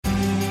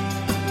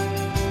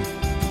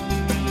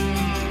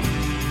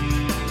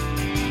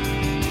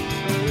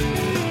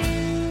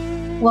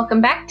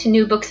Welcome back to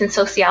New Books in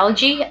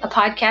Sociology, a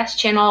podcast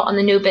channel on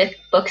the New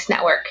Books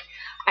Network.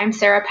 I'm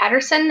Sarah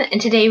Patterson,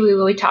 and today we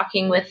will be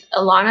talking with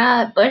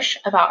Ilana Bush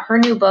about her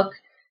new book,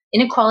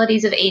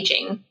 Inequalities of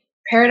Aging,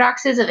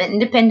 Paradoxes of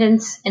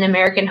Independence in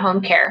American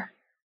Home Care.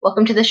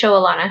 Welcome to the show,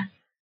 Ilana.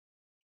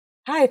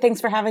 Hi, thanks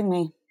for having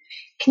me.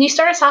 Can you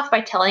start us off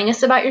by telling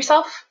us about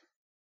yourself?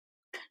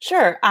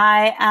 Sure.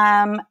 I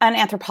am an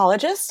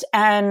anthropologist,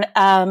 and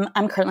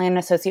I'm currently an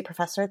associate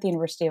professor at the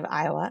University of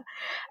Iowa.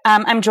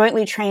 I'm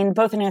jointly trained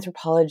both in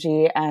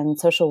anthropology and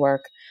social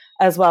work,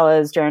 as well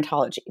as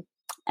gerontology.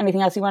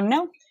 Anything else you want to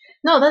know?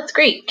 No, that's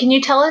great. Can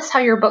you tell us how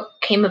your book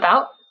came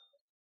about?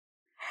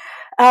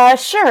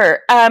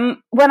 Sure.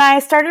 When I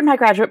started my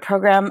graduate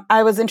program,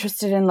 I was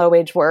interested in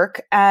low-wage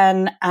work,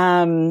 and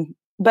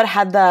but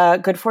had the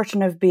good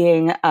fortune of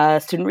being a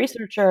student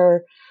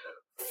researcher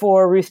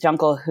for Ruth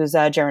Dunkel, who's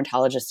a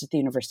gerontologist at the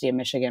University of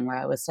Michigan, where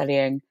I was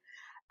studying.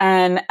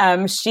 And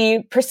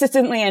she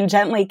persistently and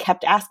gently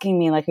kept asking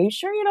me, like, are you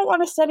sure you don't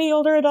want to study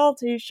older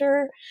adults? Are you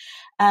sure?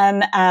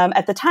 And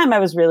at the time, I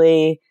was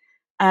really,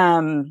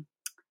 really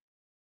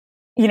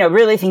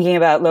thinking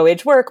about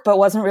low-wage work, but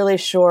wasn't really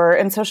sure.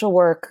 In social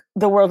work,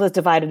 the world is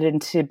divided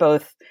into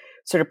both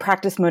sort of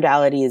practice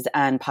modalities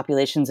and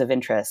populations of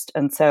interest.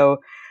 And so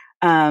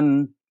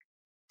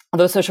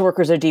although social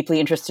workers are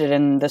deeply interested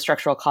in the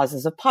structural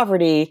causes of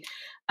poverty,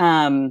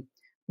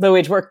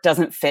 low-wage work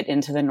doesn't fit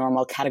into the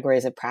normal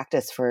categories of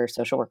practice for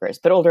social workers,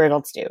 but older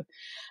adults do.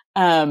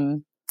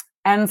 And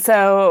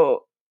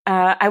so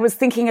I was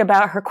thinking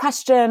about her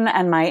question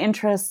and my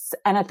interests,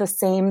 and at the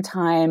same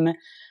time,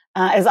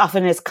 as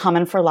often is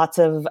common for lots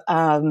of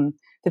the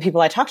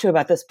people I talked to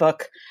about this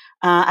book,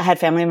 I had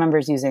family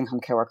members using home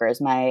care workers.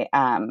 My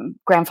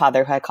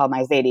grandfather, who I call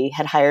my Zadie,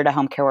 had hired a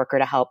home care worker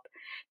to help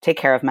take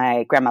care of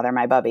my grandmother,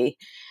 my bubby.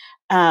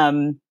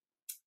 And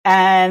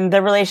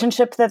the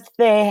relationship that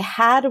they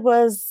had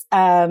was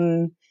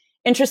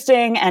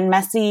interesting and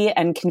messy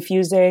and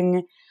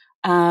confusing,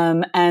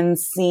 and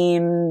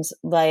seemed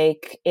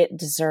like it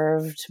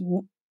deserved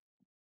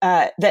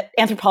that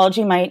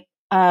anthropology might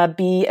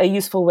be a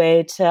useful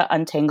way to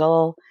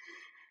untangle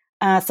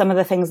some of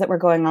the things that were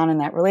going on in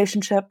that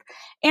relationship.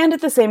 And at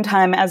the same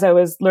time, as I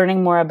was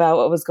learning more about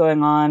what was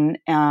going on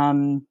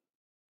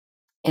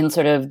in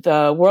sort of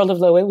the world of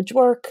low-wage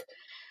work.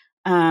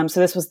 So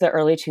this was the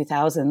early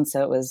 2000s,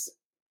 so it was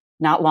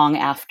not long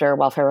after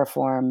welfare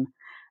reform.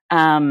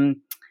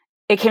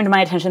 It came to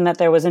my attention that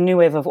there was a new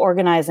wave of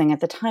organizing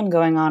at the time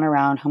going on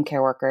around home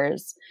care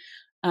workers.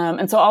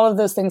 And so all of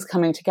those things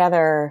coming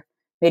together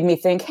made me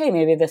think, hey,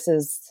 maybe this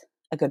is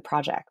a good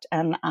project.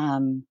 And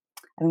I've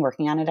been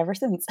working on it ever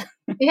since.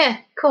 Yeah,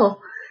 cool.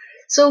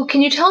 So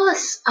can you tell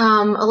us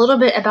a little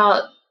bit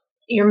about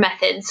your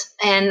methods,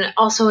 and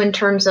also in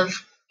terms of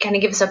kind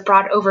of give us a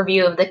broad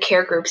overview of the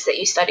care groups that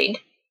you studied?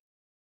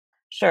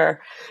 Sure.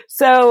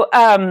 So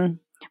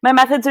my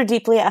methods are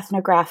deeply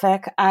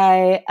ethnographic.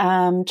 I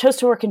chose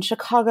to work in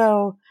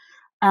Chicago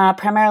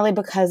primarily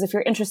because if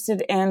you're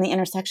interested in the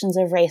intersections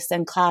of race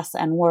and class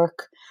and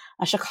work,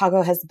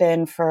 Chicago has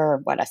been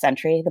for, a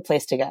century, the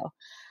place to go.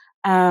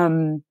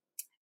 And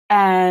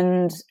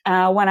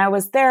when I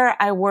was there,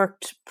 I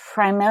worked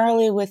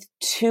primarily with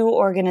two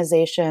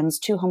organizations,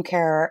 two home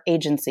care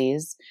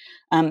agencies.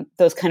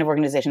 Those kind of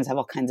organizations have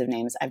all kinds of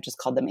names. I've just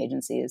called them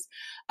agencies.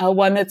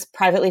 One that's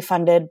privately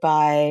funded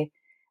by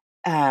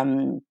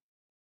a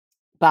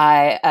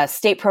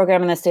state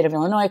program in the state of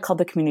Illinois called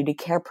the Community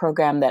Care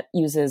Program that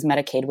uses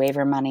Medicaid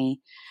waiver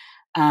money,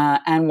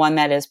 and one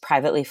that is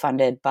privately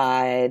funded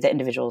by the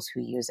individuals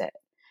who use it.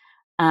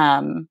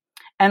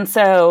 And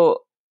so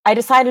I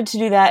decided to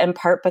do that in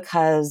part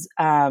because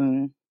I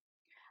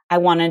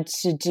wanted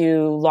to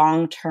do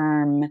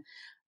long-term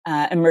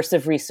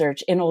immersive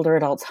research in older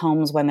adults'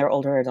 homes when their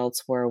older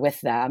adults were with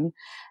them.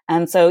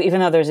 And so even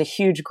though there's a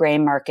huge gray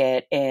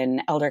market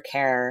in elder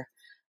care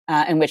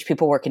in which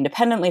people work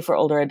independently for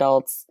older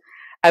adults,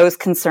 I was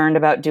concerned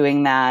about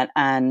doing that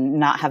and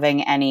not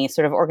having any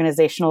sort of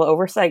organizational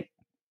oversight,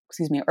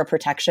 or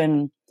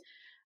protection,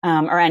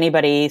 or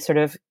anybody sort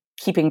of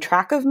keeping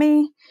track of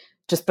me,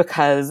 just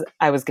because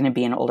I was going to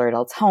be in older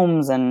adults'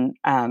 homes and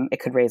it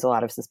could raise a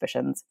lot of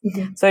suspicions.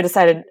 Mm-hmm. So I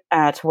decided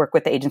to work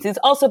with the agencies,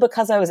 also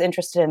because I was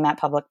interested in that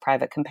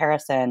public-private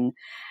comparison.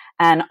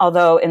 And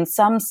although in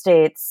some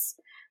states,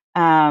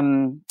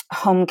 home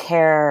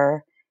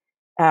care,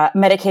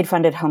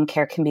 Medicaid-funded home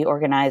care can be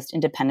organized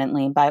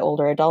independently by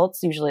older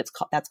adults. Usually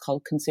that's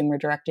called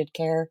consumer-directed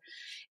care.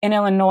 In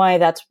Illinois,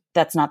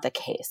 that's not the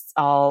case.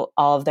 All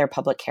of their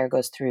public care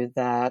goes through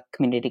the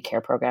community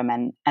care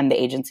program and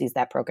the agencies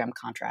that program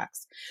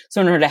contracts.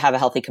 So in order to have a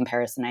healthy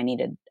comparison, I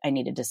needed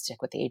to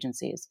stick with the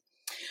agencies.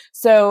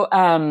 So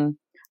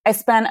I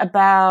spent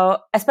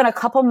a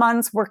couple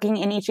months working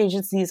in each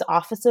agency's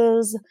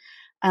offices,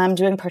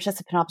 doing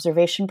participant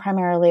observation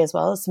primarily, as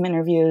well as some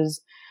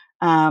interviews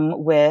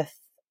with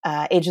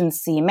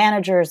agency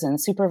managers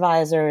and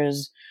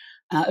supervisors,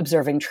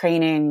 observing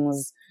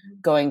trainings,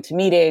 going to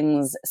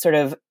meetings, sort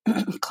of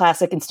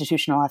classic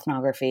institutional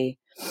ethnography.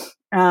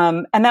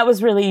 And that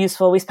was really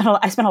useful.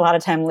 I spent a lot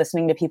of time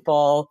listening to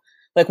people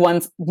like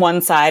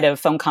one side of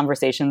phone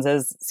conversations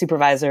as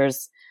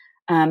supervisors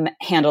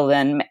handle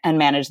and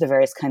manage the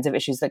various kinds of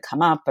issues that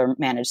come up, or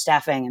manage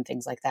staffing and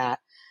things like that.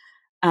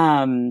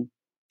 And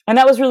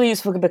that was really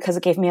useful because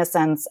it gave me a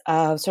sense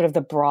of sort of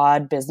the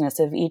broad business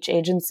of each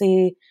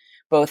agency,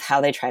 both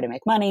how they try to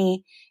make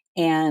money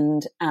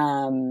and,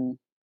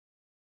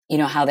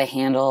 how they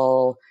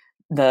handle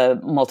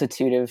the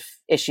multitude of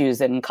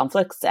issues and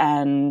conflicts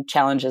and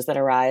challenges that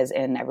arise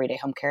in everyday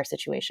home care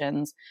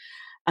situations.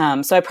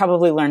 So I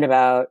probably learned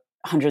about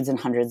hundreds and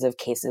hundreds of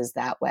cases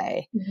that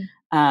way.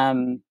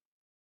 Mm-hmm.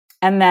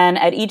 And then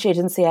at each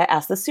agency, I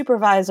asked the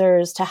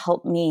supervisors to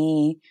help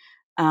me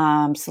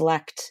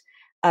select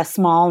a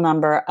small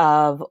number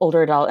of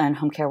older adult and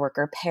home care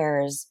worker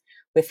pairs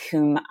with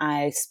whom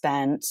I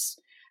spent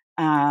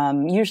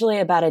usually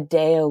about a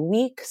day a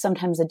week,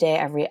 sometimes a day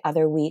every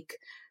other week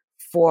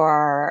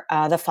for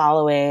the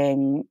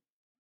following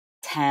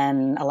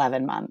 10,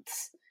 11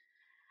 months.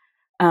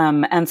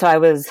 And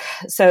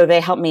so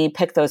they helped me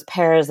pick those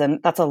pairs, and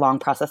that's a long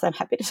process. I'm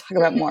happy to talk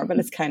about more, but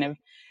it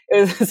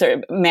was sort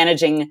of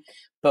managing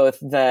both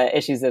the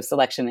issues of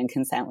selection and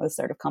consent was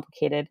sort of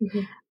complicated.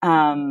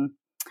 Mm-hmm.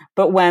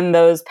 But when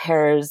those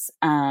pairs,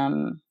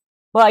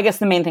 I guess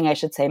the main thing I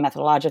should say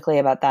methodologically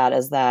about that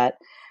is that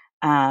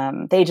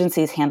the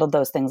agencies handled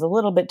those things a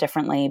little bit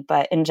differently,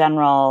 but in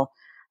general,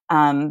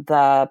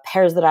 the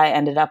pairs that I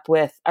ended up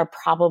with are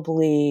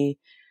probably,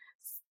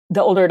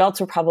 the older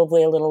adults were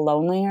probably a little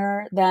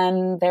lonelier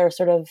than their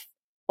sort of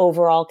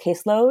overall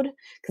caseload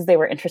because they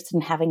were interested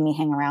in having me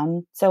hang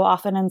around so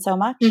often and so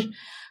much.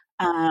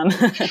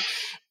 Mm.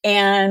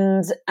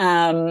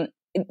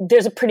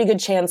 There's a pretty good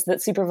chance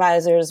that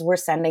supervisors were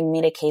sending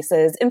me to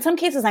cases. In some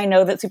cases, I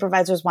know that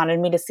supervisors wanted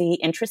me to see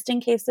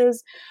interesting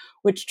cases,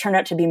 which turned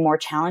out to be more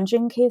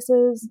challenging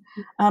cases.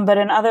 But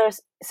in other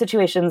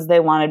situations,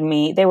 they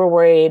were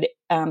worried,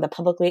 the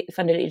publicly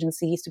funded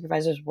agency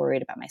supervisors were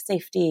worried about my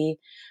safety,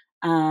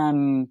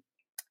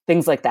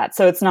 things like that.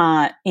 So it's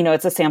not,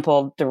 it's a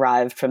sample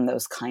derived from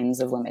those kinds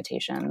of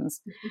limitations.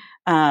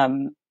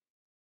 And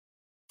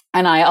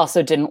I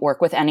also didn't work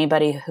with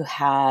anybody who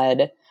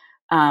had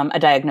a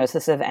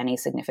diagnosis of any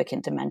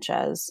significant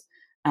dementias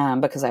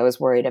because I was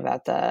worried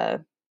about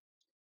the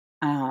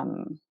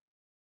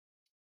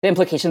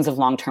implications of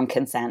long-term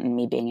consent and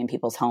me being in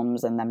people's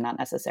homes and them not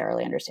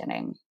necessarily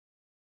understanding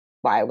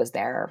why I was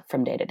there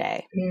from day to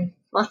day.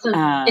 Lots of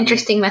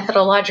interesting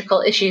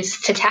methodological issues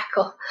to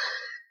tackle.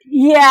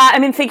 Yeah, I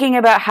mean, thinking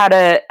about how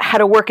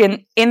to work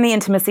in the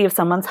intimacy of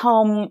someone's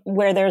home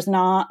where there's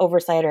not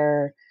oversight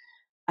or,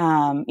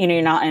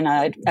 you're not in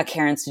a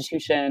care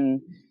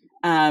institution.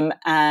 And,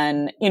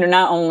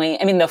 not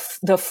only, I mean,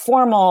 the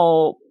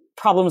formal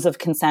problems of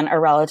consent are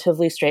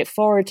relatively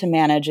straightforward to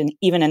manage. And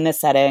even in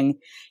this setting,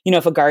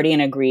 if a guardian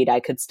agreed,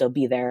 I could still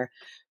be there.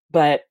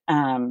 But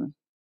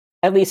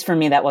at least for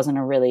me, that wasn't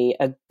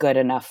a good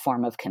enough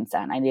form of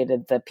consent. I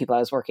needed the people I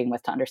was working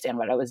with to understand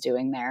what I was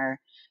doing there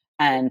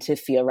and to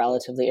feel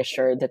relatively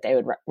assured that they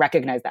would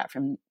recognize that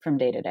from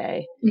day to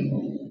day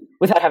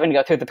without having to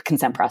go through the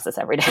consent process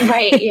every day.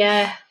 Right,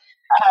 yeah.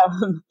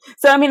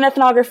 So, I mean,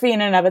 ethnography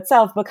in and of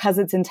itself, because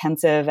it's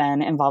intensive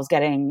and involves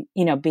getting,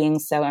 being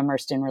so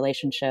immersed in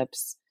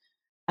relationships,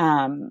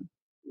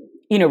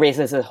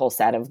 raises a whole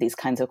set of these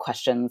kinds of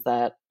questions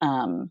that,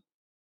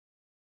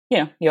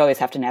 you always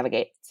have to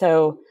navigate.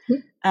 So,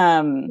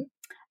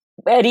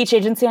 at each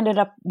agency, I ended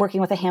up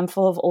working with a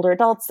handful of older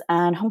adults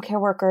and home care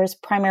workers,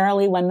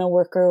 primarily when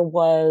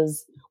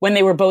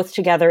they were both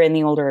together in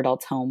the older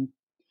adult's home.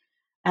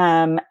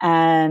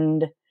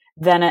 And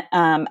then,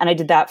 and I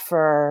did that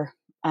for,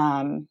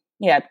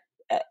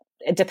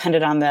 it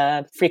depended on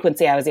the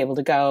frequency I was able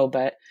to go,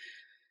 but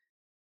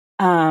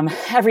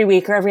every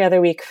week or every other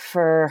week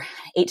for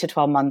 8 to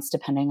 12 months,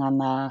 depending on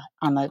the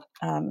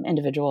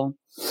individual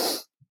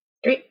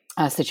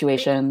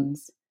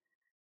situations.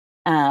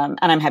 And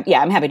I'm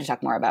happy to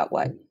talk more about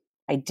what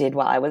I did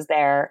while I was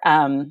there.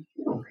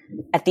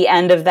 At the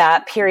end of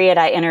that period,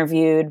 I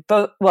interviewed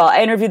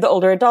the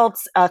older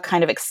adults, a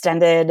kind of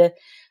extended,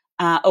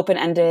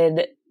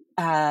 open-ended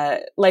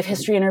life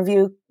history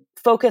interview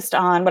focused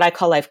on what I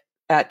call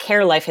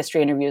care life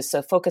history interviews.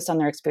 So focused on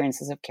their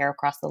experiences of care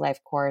across the life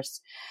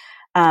course.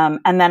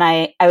 And then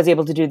I was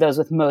able to do those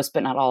with most,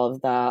 but not all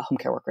of the home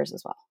care workers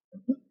as well.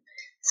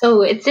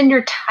 So it's in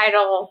your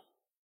title,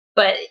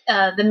 but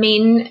the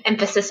main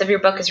emphasis of your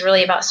book is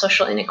really about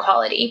social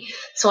inequality.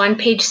 So on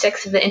page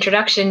 6 of the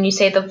introduction, you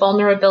say the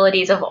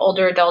vulnerabilities of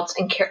older adults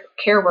and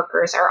care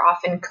workers are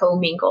often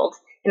commingled.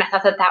 And I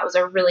thought that was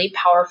a really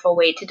powerful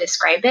way to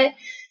describe it.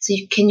 So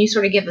can you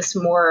sort of give us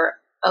more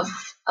of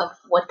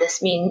what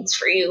this means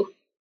for you?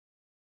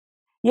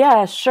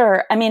 Yeah,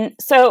 sure. I mean,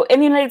 so in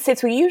the United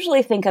States, we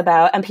usually think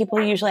about, and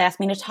people usually ask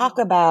me to talk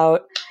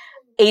about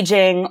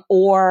aging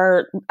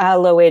or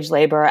low-wage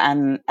labor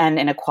and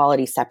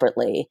inequality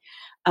separately.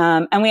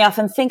 And we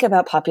often think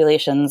about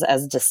populations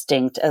as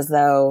distinct, as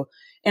though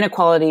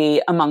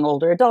inequality among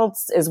older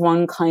adults is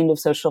one kind of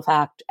social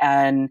fact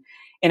and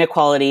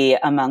inequality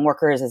among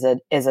workers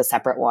is a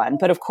separate one.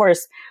 But of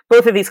course,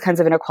 both of these kinds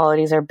of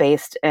inequalities are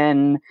based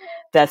in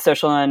the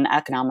social and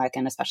economic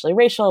and especially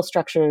racial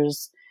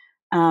structures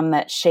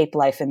that shape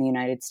life in the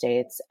United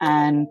States.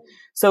 And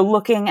so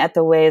looking at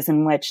the ways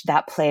in which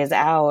that plays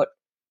out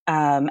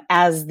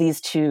as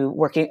these two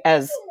working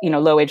as,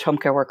 low-wage home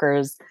care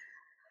workers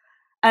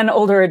and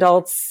older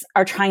adults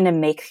are trying to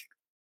make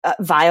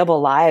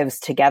viable lives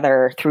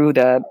together through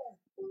the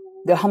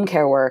home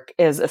care work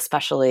is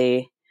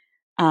especially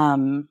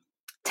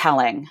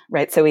telling,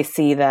 right? So we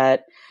see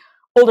that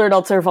older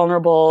adults are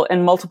vulnerable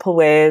in multiple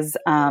ways,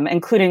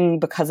 including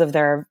because of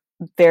their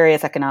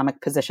various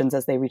economic positions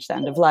as they reach the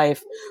end of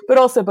life, but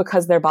also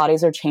because their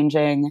bodies are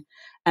changing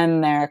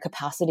and their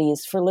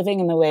capacities for living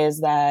in the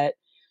ways that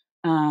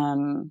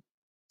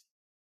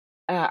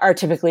are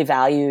typically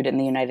valued in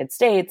the United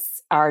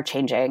States are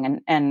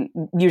changing and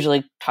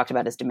usually talked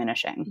about as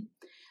diminishing.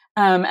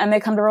 And they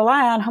come to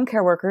rely on home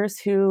care workers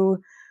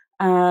who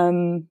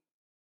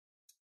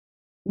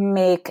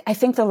make, I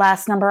think the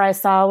last number I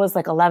saw was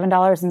like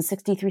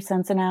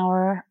 $11.63 an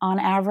hour on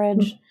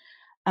average.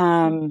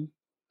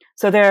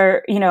 So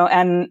they're,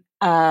 and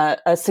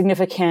a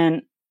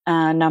significant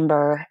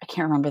number, I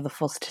can't remember the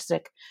full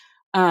statistic,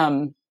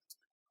 the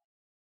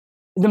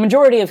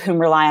majority of whom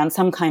rely on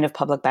some kind of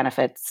public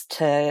benefits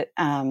to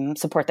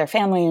support their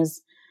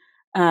families,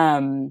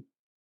 including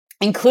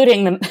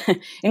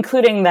the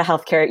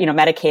healthcare,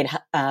 Medicaid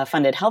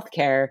funded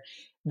healthcare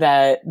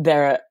that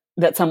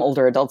some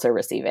older adults are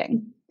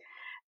receiving.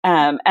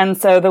 And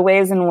so the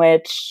ways in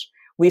which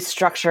we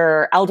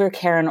structure elder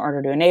care in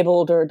order to enable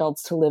older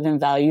adults to live in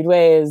valued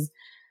ways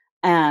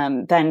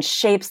then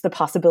shapes the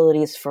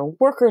possibilities for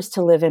workers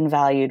to live in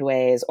valued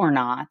ways or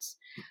not.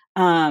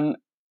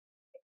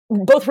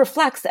 Both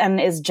reflects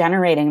and is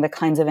generating the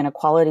kinds of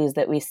inequalities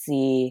that we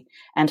see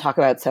and talk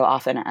about so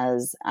often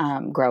as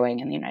growing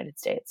in the United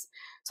States.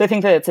 So I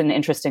think that it's an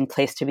interesting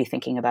place to be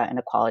thinking about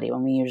inequality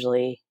when we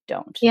usually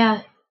don't.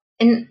 Yeah.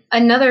 And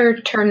another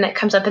term that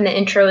comes up in the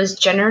intro is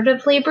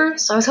generative labor.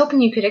 So I was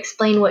hoping you could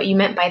explain what you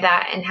meant by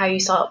that and how you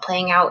saw it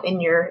playing out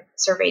in your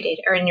survey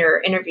data or in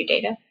your interview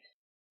data.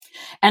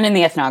 And in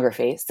the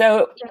ethnography.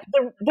 So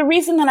the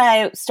reason that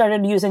I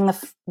started using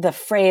the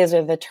phrase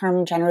or the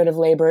term generative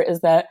labor is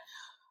that,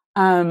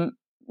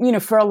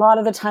 for a lot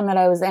of the time that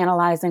I was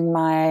analyzing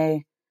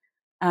my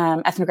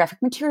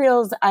ethnographic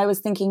materials, I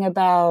was thinking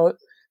about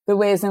the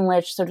ways in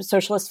which sort of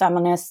socialist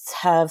feminists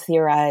have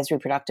theorized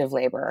reproductive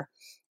labor,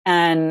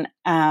 and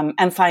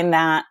find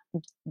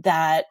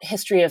that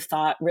history of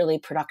thought really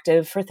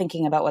productive for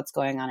thinking about what's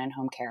going on in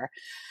home care.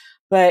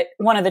 But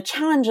one of the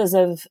challenges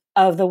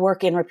of the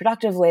work in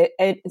reproductive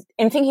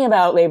in thinking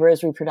about labor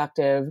as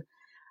reproductive,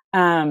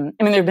 there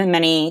have been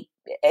many.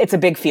 It's a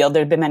big field.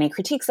 There have been many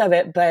critiques of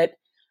it, but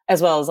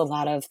as well as a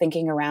lot of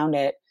thinking around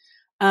it,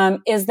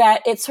 is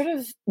that it sort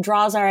of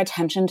draws our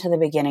attention to the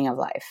beginning of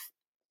life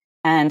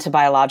and to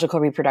biological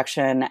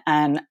reproduction.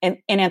 And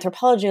in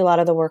anthropology, a lot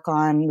of the work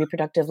on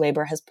reproductive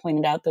labor has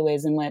pointed out the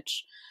ways in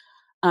which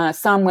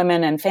some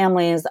women and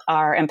families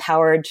are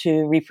empowered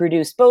to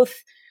reproduce both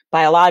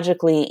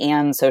biologically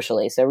and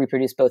socially, so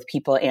reproduce both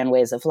people and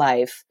ways of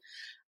life,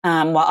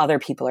 while other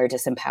people are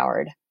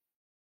disempowered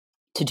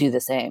to do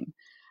the same.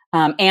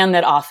 And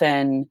that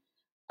often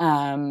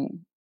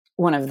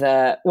one of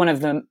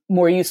the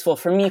more useful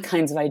for me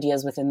kinds of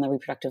ideas within the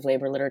reproductive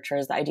labor literature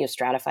is the idea of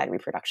stratified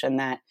reproduction,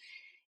 that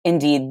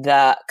indeed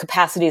the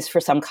capacities for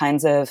some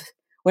kinds of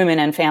women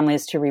and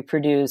families to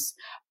reproduce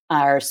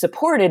are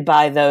supported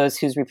by those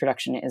whose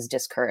reproduction is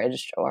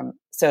discouraged, or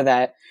so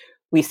that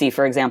we see,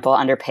 for example,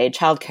 underpaid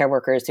childcare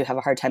workers who have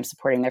a hard time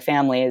supporting their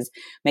families,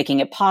 making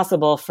it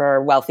possible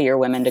for wealthier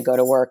women to go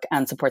to work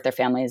and support their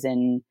families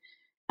in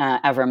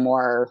ever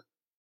more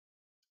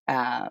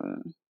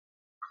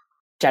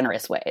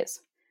generous ways.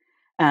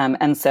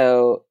 And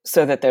so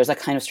that there's a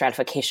kind of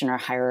stratification or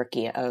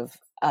hierarchy of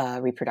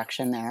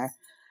reproduction there.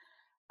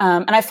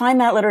 And I find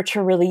that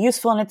literature really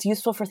useful, and it's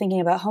useful for thinking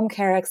about home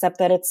care, except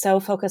that it's so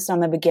focused on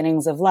the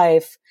beginnings of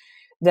life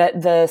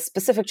that the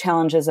specific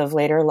challenges of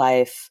later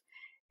life,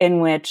 in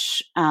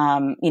which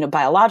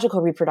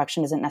biological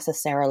reproduction isn't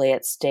necessarily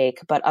at stake,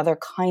 but other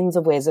kinds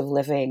of ways of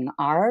living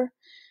are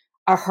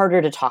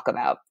harder to talk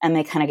about, and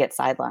they kind of get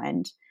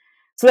sidelined.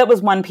 So that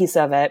was one piece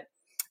of it.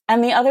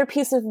 And the other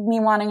piece of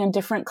me wanting a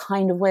different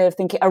kind of way of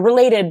thinking, a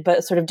related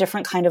but sort of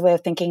different kind of way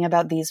of thinking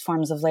about these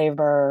forms of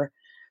labor,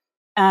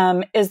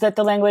 is that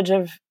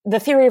the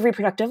theory of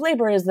reproductive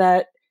labor is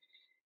that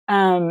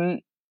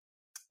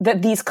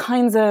that this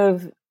kind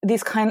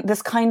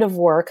of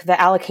work, the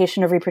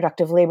allocation of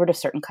reproductive labor to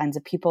certain kinds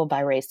of people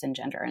by race and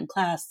gender and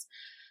class,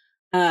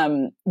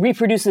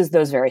 reproduces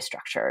those very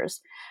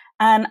structures.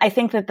 And I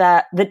think that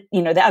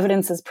the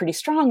evidence is pretty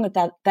strong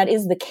that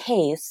is the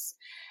case,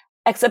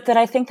 except that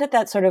I think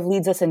that sort of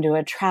leads us into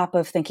a trap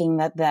of thinking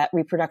that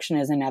reproduction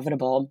is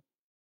inevitable,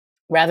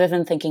 rather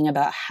than thinking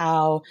about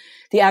how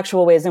the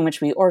actual ways in which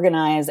we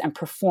organize and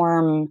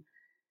perform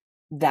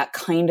that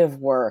kind of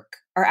work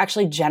are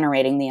actually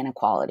generating the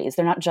inequalities.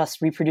 They're not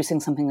just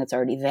reproducing something that's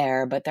already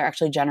there, but they're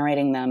actually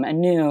generating them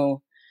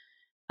anew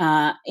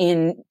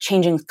in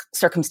changing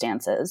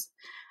circumstances.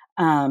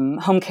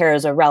 Home care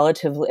is a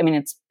relatively, I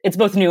mean, it's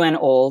both new and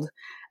old.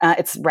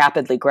 It's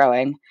rapidly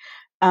growing.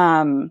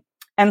 And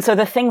so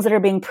the things that are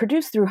being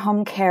produced through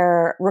home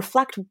care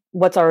reflect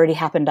what's already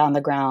happened on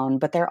the ground,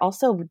 but they're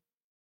also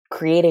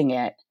creating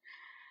it.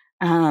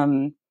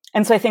 And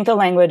so I think the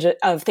language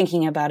of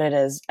thinking about it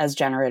as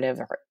generative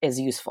is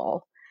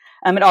useful.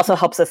 It also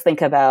helps us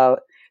think about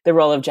the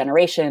role of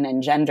generation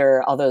and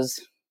gender, all those,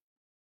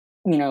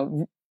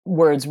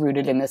 words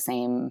rooted in the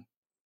same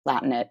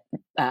Latinate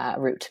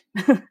root.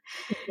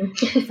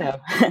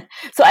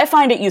 So I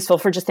find it useful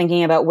for just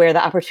thinking about where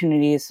the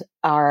opportunities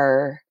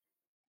are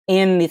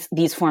in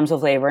these forms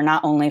of labor,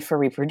 not only for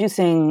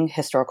reproducing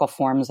historical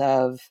forms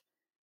of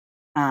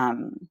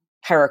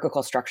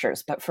hierarchical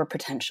structures, but for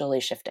potentially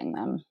shifting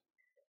them.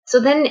 So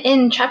then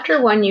in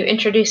chapter 1, you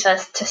introduce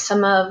us to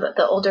some of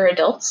the older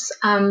adults,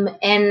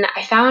 and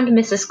I found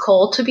Mrs.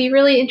 Cole to be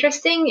really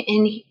interesting.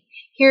 And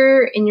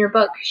here in your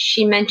book,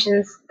 she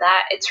mentions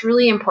that it's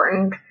really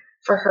important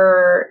for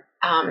her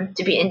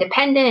to be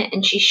independent,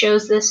 and she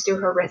shows this through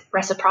her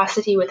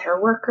reciprocity with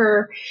her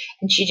worker,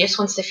 and she just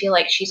wants to feel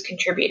like she's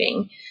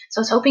contributing. So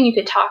I was hoping you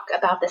could talk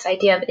about this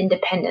idea of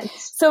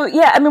independence. So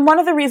yeah, I mean, one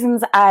of the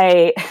reasons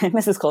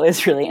Mrs. Cole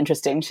is really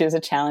interesting. She was a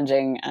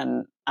challenging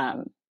and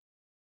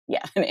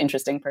an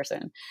interesting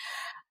person.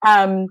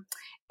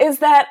 Is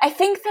that I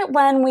think that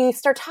when we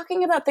start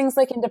talking about things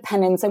like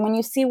independence, and when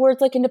you see words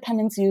like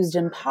independence used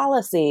in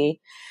policy,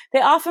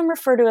 they often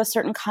refer to a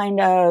certain kind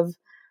of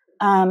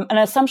an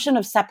assumption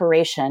of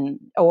separation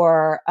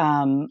or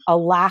a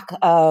lack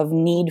of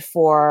need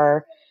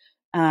for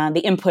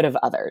the input of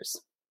others.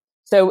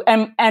 So,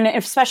 and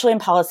especially in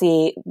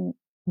policy,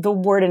 the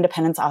word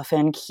independence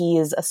often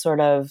keys a sort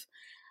of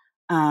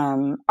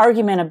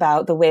argument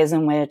about the ways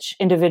in which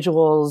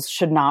individuals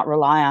should not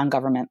rely on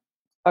government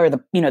or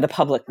the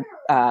public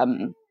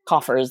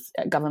coffers,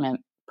 government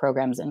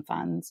programs and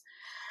funds.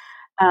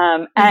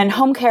 And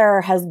home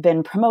care has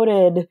been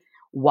promoted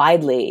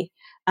widely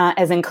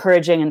as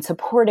encouraging and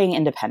supporting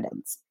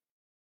independence.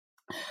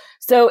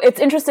 So it's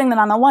interesting that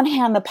on the one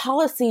hand, the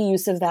policy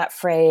use of that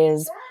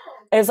phrase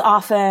is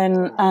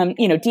often,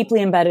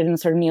 deeply embedded in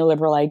sort of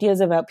neoliberal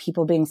ideas about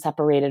people being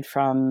separated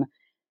from,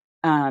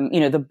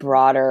 the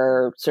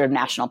broader sort of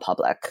national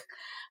public.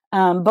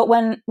 But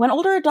when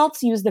older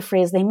adults use the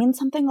phrase, they mean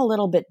something a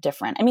little bit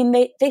different. I mean,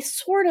 they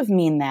sort of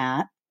mean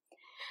that,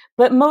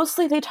 but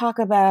mostly they talk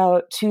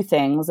about two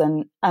things,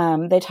 and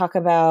they talk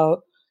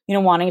about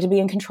wanting to be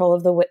in control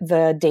of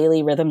the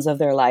daily rhythms of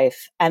their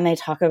life, and they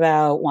talk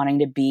about wanting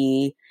to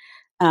be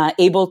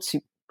able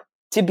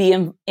to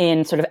be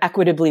in sort of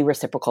equitably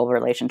reciprocal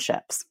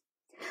relationships,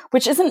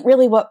 which isn't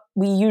really what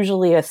we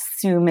usually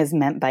assume is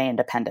meant by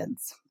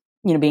independence.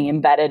 Being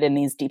embedded in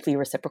these deeply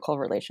reciprocal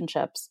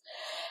relationships.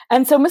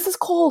 And so Mrs.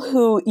 Cole,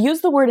 who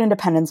used the word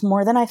independence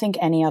more than I think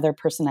any other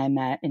person I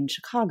met in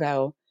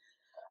Chicago,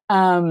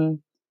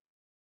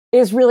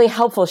 is really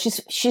helpful.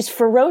 She's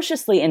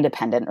ferociously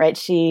independent, right?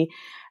 She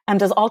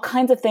does all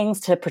kinds of things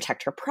to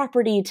protect her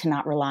property, to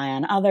not rely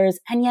on others.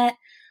 And yet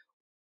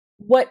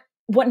what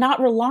not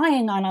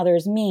relying on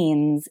others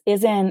means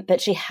isn't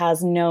that she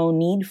has no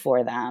need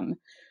for them,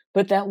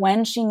 but that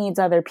when she needs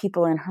other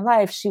people in her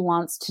life, she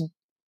wants to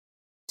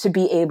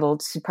be able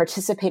to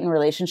participate in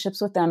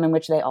relationships with them in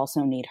which they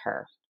also need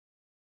her.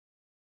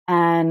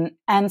 And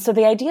so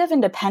the idea of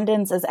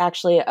independence is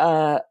actually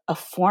a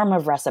form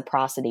of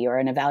reciprocity, or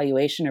an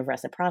evaluation of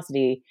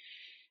reciprocity,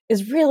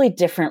 is really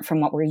different from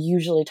what we're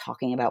usually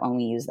talking about when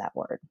we use that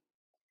word.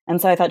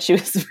 And so I thought she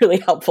was really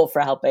helpful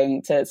for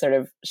helping to sort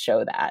of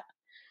show that.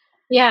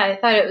 Yeah, I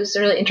thought it was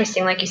really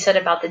interesting, like you said,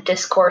 about the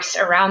discourse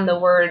around the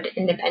word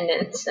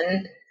independence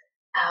and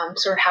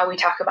sort of how we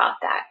talk about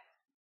that.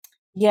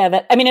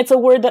 Yeah, it's a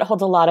word that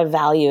holds a lot of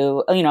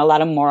value, a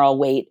lot of moral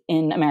weight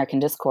in American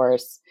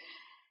discourse.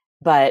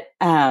 But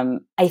I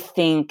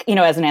think,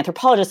 as an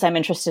anthropologist, I'm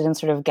interested in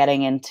sort of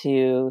getting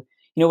into,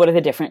 what are the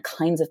different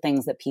kinds of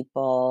things that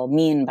people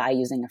mean by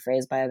using a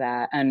phrase by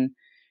that. And,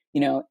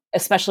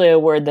 especially a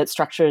word that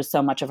structures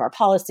so much of our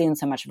policy and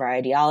so much of our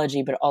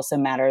ideology, but also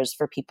matters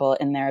for people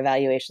in their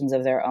evaluations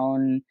of their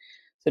own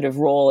sort of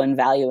role and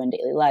value in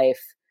daily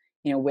life.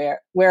 Where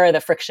are the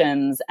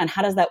frictions, and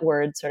how does that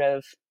word sort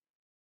of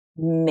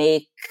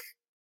make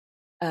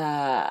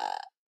very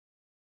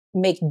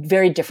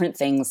different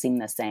things seem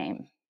the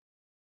same,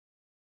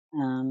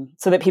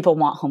 so that people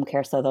want home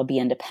care so they'll be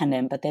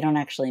independent, but they don't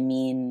actually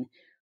mean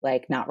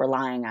like not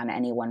relying on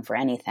anyone for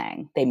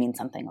anything. They mean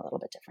something a little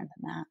bit different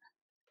than that.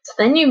 So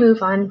then you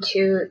move on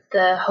to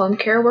the home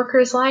care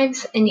workers'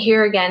 lives, and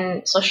here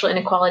again, social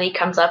inequality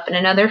comes up. And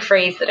another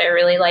phrase that I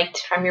really liked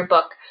from your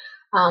book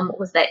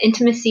was that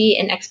intimacy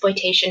and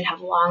exploitation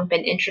have long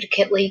been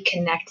intricately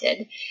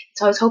connected.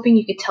 So I was hoping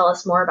you could tell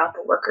us more about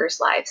the workers'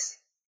 lives.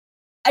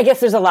 I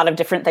guess there's a lot of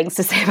different things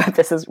to say about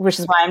this, which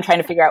is why I'm trying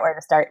to figure out where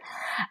to start.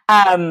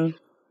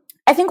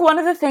 I think one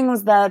of the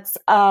things that's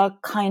a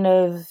kind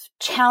of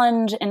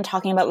challenge in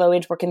talking about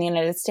low-wage work in the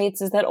United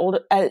States is that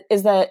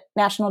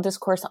national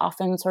discourse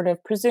often sort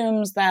of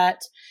presumes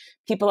that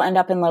people end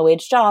up in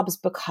low-wage jobs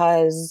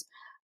because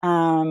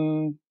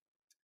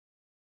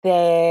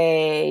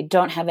they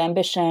don't have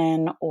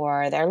ambition,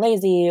 or they're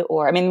lazy,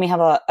 or, I mean, we have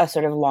a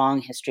sort of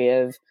long history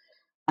of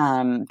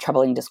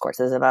troubling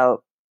discourses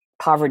about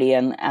poverty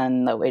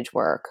and low-wage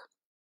work.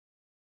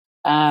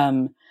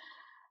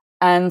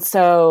 And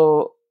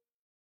so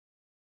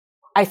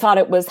I thought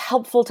it was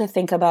helpful to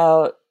think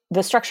about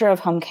the structure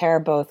of home care,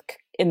 both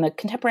in the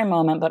contemporary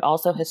moment, but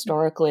also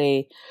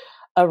historically,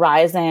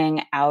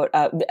 arising out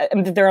of, I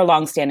mean, there are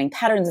longstanding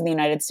patterns in the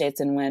United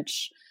States in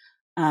which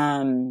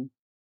women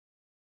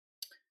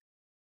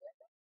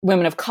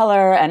of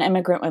color and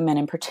immigrant women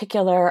in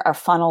particular are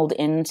funneled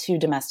into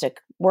domestic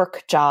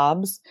work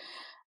jobs,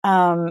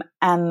 and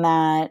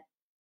that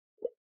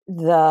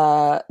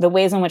the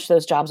ways in which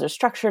those jobs are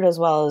structured, as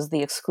well as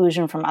the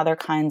exclusion from other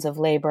kinds of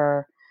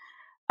labor,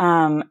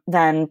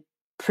 then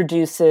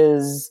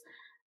produces,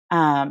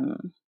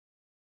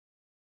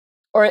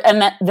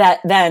 that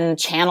then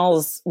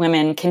channels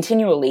women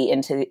continually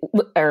into,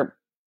 or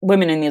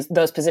women in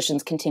those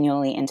positions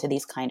continually into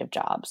these kind of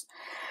jobs.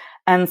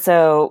 And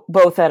so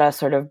both at a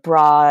sort of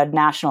broad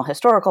national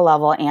historical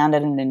level and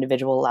at an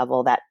individual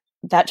level, that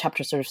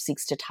chapter sort of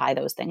seeks to tie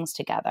those things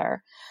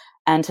together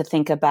and to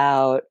think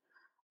about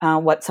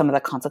what some of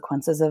the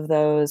consequences of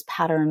those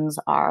patterns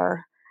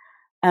are.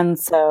 And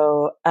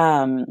so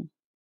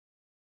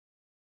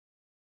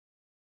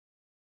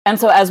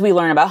as we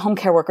learn about home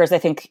care workers, I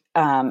think,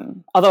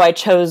 although I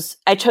chose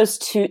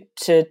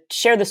to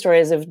share the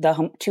stories of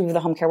two of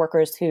the home care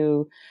workers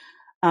who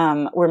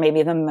were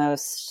maybe the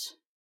most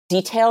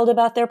detailed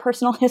about their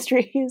personal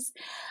histories,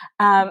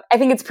 I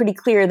think it's pretty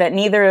clear that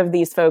neither of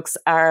these folks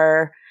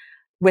are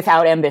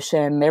without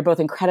ambition. They're both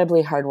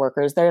incredibly hard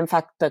workers. They're, in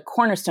fact, the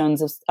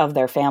cornerstones of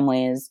their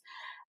families,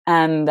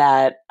 and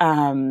that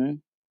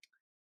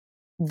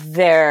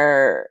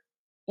their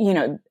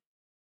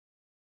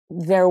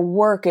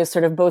work is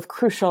sort of both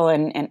crucial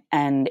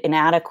and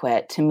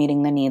inadequate to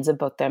meeting the needs of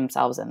both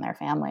themselves and their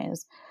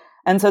families.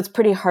 And so it's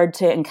pretty hard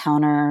to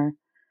encounter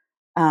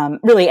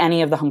really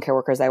any of the home care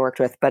workers I worked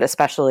with, but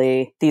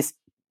especially these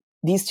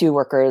two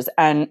workers,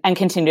 and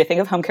continue to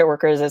think of home care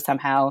workers as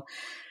somehow,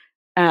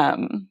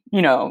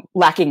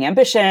 lacking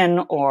ambition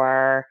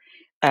or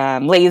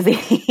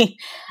lazy.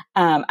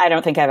 I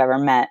don't think I've ever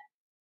met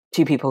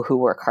two people who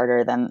work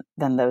harder than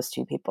those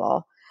two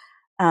people.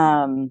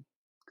 And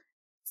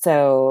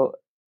also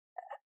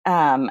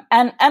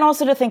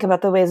to think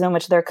about the ways in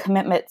which their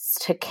commitments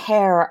to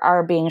care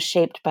are being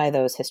shaped by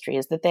those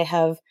histories, that they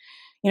have,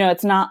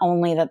 it's not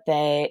only that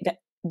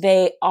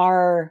they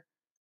are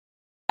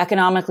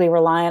economically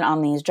reliant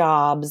on these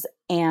jobs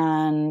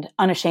and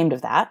unashamed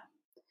of that.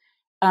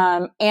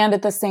 And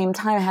at the same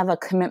time have a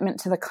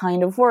commitment to the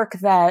kind of work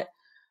that,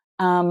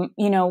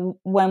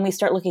 when we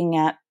start looking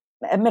at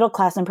middle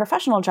class and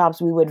professional jobs,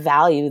 we would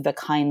value the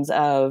kinds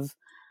of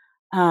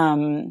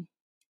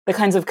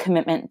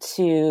commitment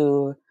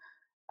to,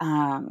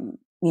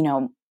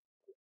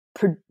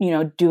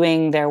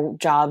 doing their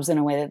jobs in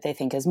a way that they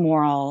think is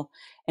moral,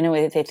 in a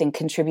way that they think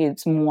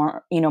contributes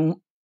more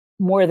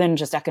than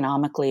just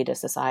economically to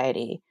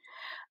society.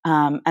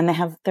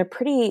 And they're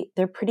pretty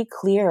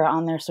clear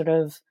on their sort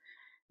of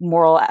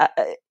moral,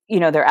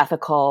 their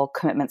ethical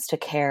commitments to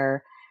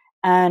care.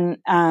 And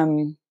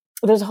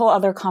there's a whole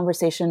other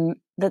conversation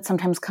that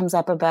sometimes comes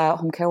up about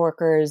home care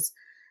workers,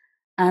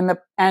 and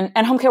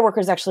home care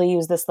workers actually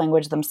use this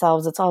language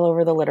themselves. It's all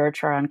over the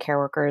literature on care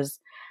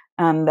workers,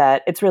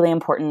 that it's really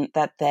important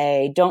that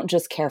they don't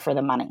just care for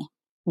the money,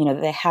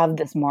 that they have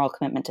this moral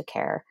commitment to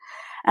care.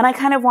 And I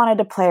kind of wanted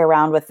to play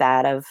around with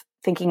that, of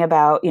thinking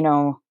about,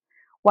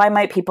 why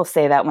might people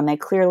say that when they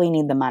clearly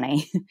need the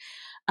money?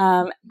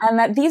 And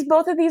that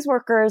both of these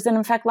workers, and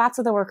in fact, lots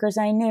of the workers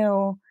I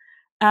knew,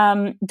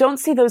 don't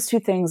see those two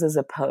things as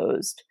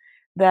opposed.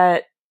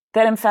 That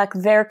in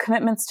fact, their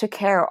commitments to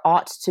care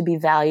ought to be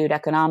valued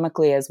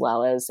economically as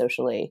well as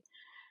socially.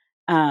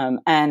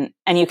 And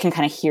you can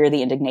kind of hear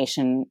the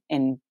indignation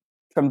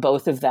from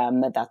both of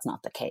them that that's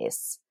not the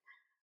case.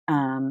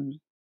 And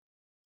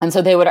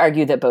so they would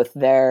argue that both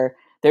their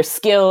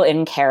skill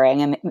in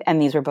caring,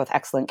 and these were both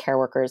excellent care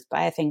workers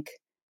by, I think,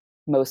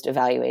 most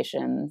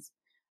evaluations,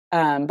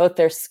 both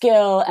their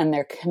skill and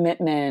their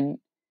commitment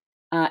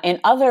in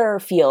other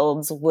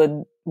fields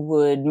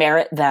would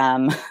merit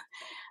them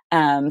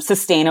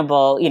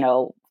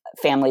sustainable,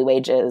 family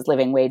wages,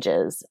 living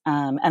wages,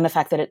 and the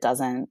fact that it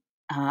doesn't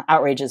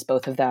outrages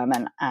both of them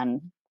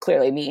and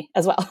clearly me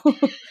as well.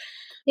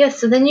 Yeah,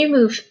 so then you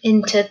move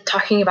into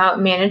talking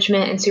about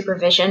management and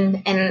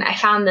supervision, and I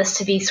found this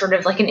to be sort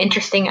of like an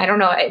interesting, I don't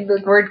know,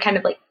 the word kind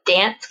of like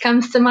dance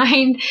comes to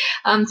mind.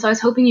 So I was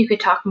hoping you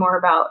could talk more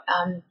about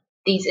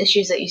these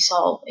issues that you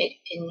saw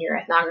in your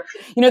ethnography.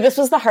 This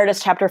was the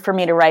hardest chapter for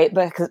me to write,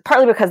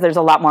 partly because there's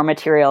a lot more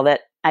material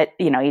that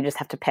you just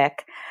have to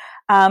pick.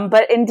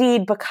 But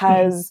indeed,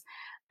 because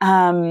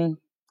I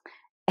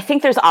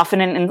think there's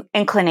often an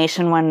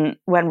inclination when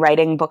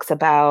writing books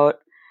about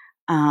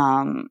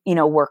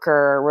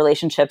worker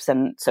relationships,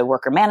 and so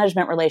worker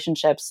management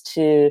relationships,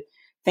 to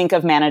think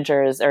of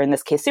managers, or in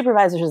this case,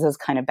 supervisors, as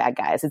kind of bad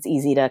guys. It's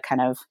easy to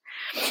kind of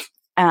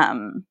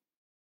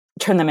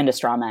turn them into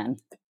straw men.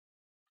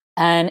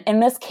 And in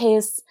this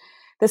case,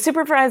 the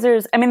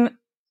supervisors are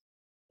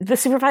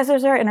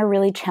in a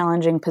really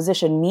challenging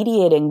position,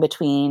 mediating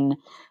between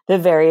the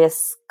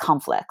various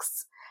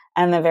conflicts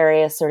and the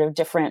various sort of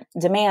different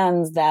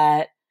demands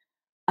that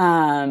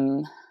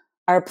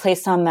are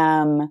placed on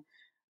them,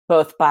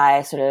 both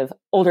by sort of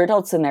older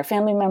adults and their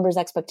family members'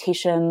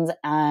 expectations,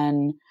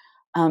 and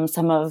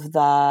some of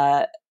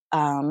the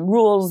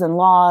rules and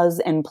laws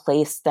in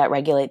place that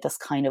regulate this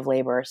kind of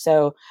labor.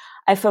 So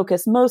I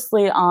focus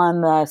mostly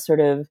on the sort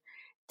of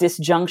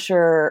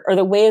disjuncture, or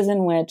the ways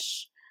in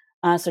which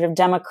sort of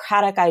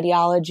democratic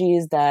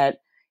ideologies that,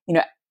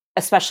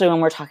 especially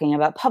when we're talking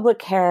about public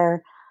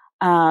care,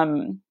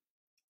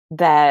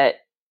 that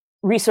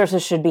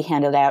resources should be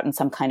handed out in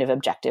some kind of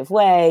objective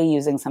way,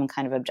 using some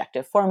kind of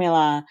objective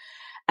formula,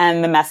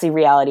 and the messy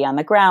reality on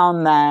the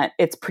ground that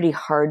it's pretty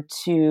hard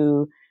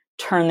to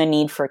turn the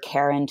need for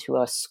care into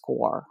a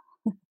score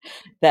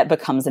that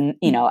becomes a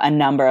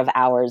number of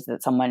hours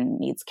that someone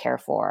needs care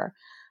for,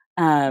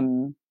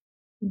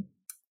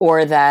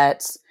 or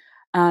that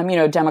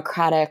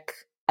democratic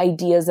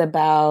ideas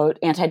about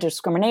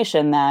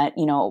anti-discrimination, that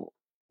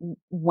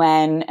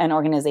when an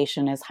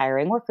organization is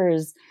hiring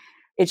workers,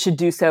 it should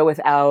do so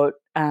without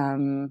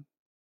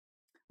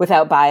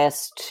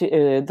bias to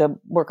the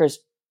workers'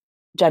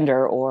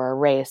 gender or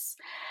race.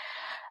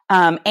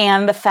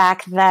 And the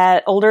fact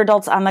that older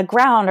adults on the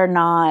ground are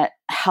not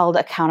held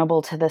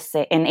accountable to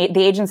in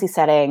the agency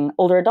setting.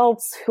 Older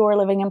adults who are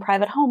living in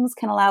private homes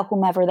can allow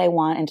whomever they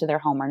want into their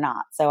home or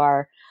not. So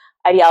our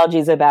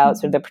ideologies about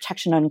sort of the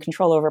protection and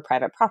control over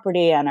private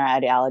property, and our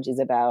ideologies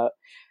about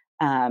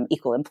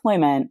equal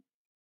employment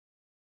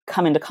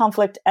come into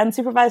conflict, and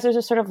supervisors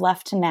are sort of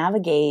left to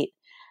navigate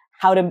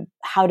how to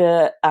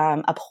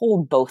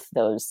uphold both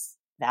those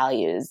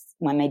values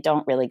when they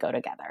don't really go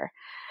together.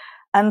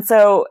 And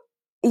so,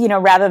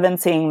 rather than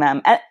seeing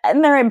them,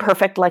 and they're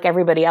imperfect like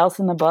everybody else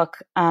in the book,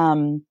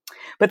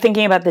 but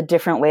thinking about the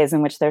different ways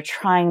in which they're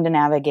trying to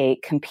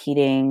navigate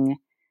competing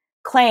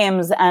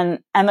claims, and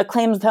the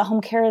claims that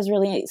home care is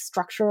really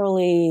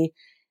structurally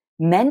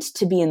meant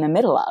to be in the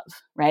middle of,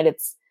 right?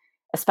 It's,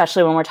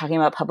 especially when we're talking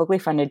about publicly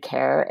funded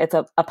care, it's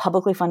a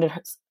publicly funded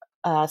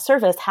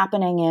service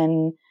happening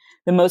in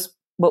the most,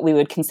 what we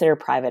would consider,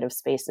 private of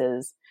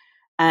spaces.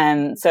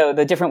 And so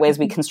the different ways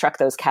we construct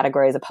those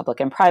categories of public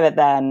and private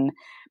then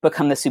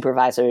become the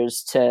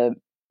supervisors to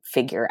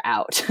figure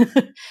out.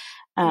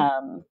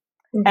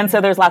 And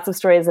so there's lots of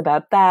stories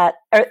about that.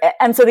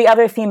 And so the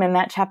other theme in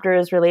that chapter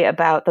is really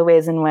about the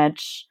ways in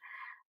which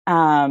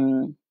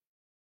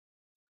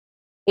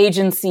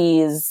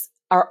agencies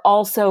are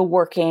also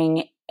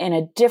working in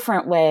a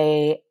different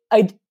way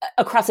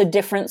across a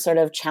different sort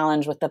of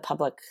challenge with the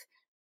public,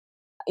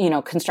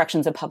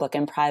 constructions of public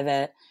and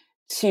private,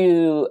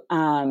 to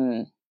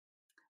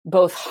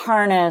both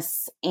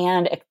harness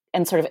and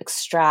sort of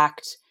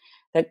extract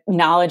the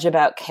knowledge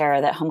about care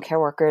that home care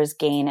workers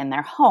gain in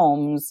their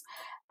homes,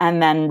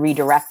 and then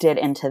redirect it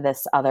into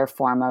this other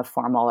form of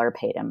formal or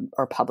paid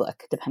or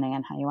public, depending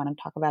on how you want to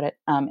talk about it,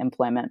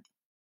 employment.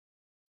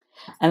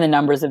 And the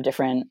numbers of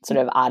different sort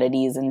of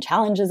oddities and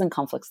challenges and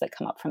conflicts that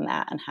come up from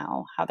that, and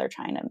how they're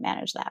trying to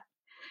manage that.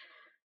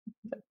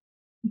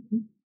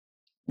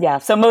 Yeah.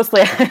 So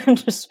mostly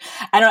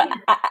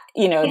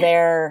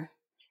their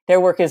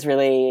work is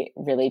really,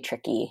 really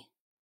tricky.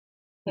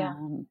 Yeah.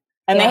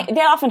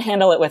 They often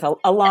handle it with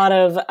a lot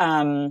of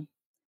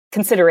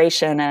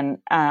consideration, and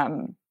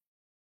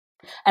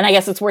I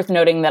guess it's worth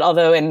noting that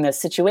although in this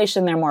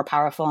situation they're more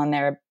powerful and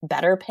they're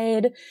better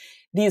paid,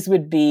 these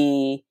would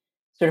be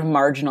sort of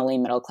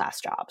marginally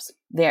middle-class jobs.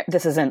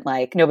 This isn't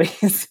like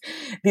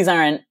these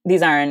aren't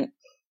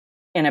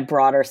in a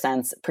broader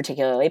sense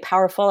particularly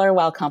powerful or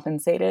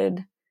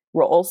well-compensated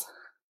roles.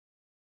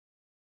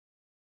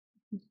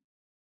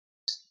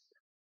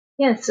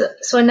 Yeah.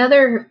 So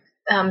another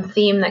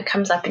theme that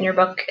comes up in your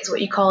book is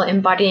what you call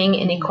embodying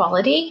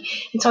inequality.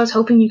 And so I was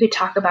hoping you could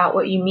talk about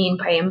what you mean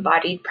by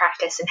embodied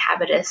practice and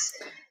habitus.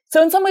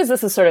 So in some ways,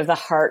 this is sort of the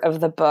heart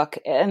of the book,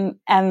 and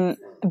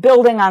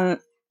building on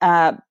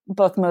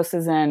both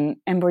Moses and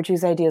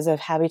Bourdieu's ideas of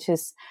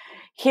habitus.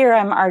 Here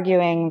I'm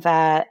arguing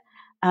that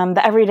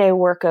the everyday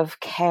work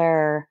of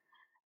care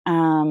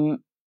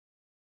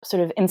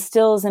sort of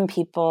instills in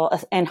people,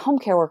 and home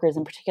care workers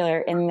in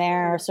particular, in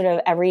their sort of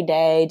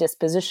everyday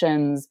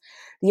dispositions,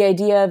 the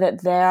idea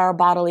that their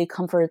bodily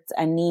comforts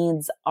and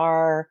needs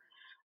are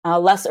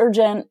less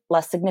urgent,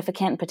 less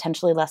significant,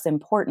 potentially less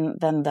important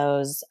than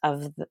those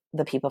of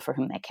the people for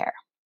whom they care.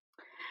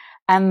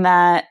 And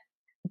that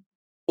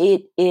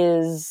it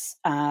is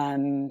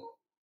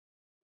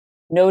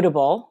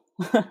notable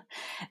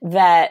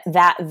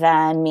that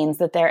then means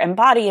that they're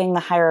embodying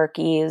the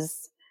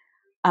hierarchies,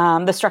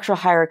 the structural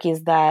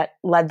hierarchies that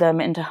led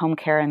them into home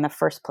care in the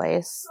first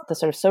place, the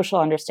sort of social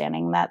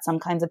understanding that some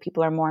kinds of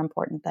people are more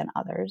important than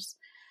others.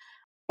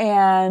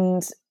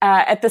 And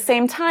at the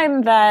same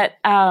time that,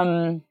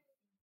 that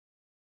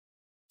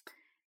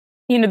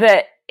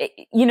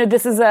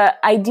this is an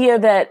idea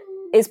that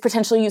is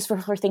potentially useful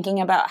for thinking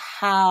about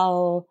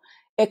how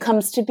it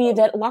comes to be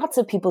that lots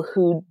of people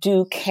who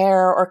do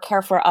care or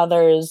care for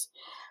others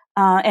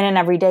in an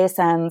everyday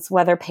sense,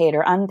 whether paid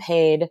or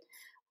unpaid,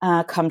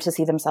 come to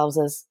see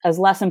themselves as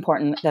less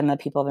important than the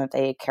people that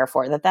they care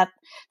for. That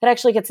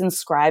actually gets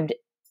inscribed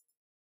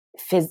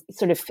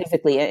sort of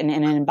physically in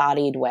an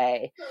embodied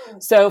way.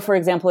 So, for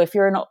example, if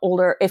you're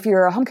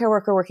a home care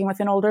worker working with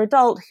an older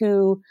adult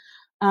who,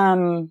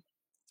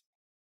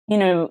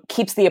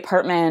 keeps the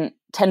apartment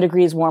 10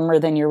 degrees warmer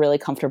than you're really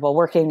comfortable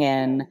working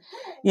in,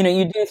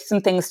 you do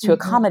some things to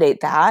accommodate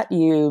that.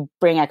 You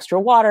bring extra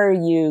water,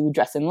 you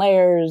dress in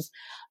layers,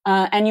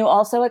 and you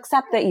also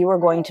accept that you are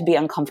going to be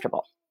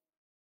uncomfortable.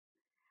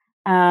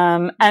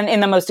 And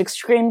in the most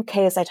extreme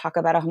case, I talk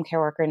about a home care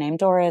worker named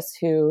Doris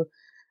who,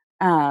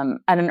 at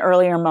an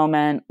earlier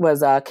moment,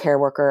 was a care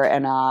worker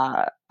in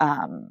a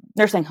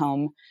nursing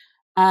home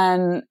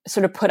and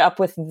sort of put up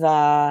with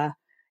the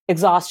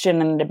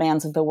exhaustion and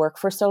demands of the work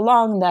for so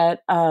long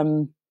that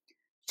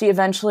she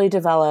eventually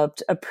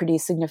developed a pretty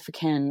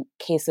significant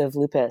case of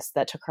lupus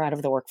that took her out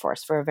of the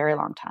workforce for a very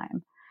long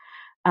time.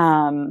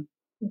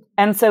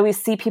 And so we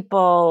see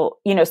people,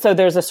 so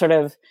there's a sort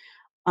of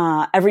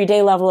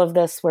everyday level of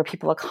this where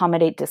people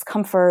accommodate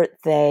discomfort.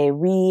 They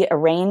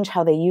rearrange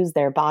how they use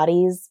their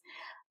bodies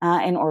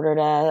in order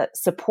to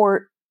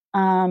support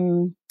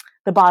the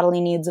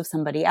bodily needs of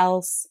somebody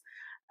else.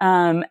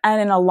 And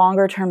in a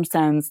longer term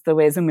sense, the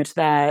ways in which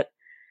that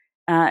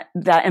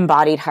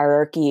embodied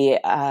hierarchy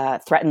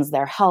threatens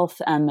their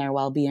health and their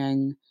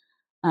well-being,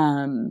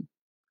 and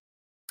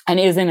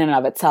is in and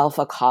of itself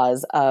a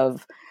cause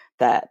of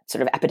the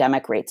sort of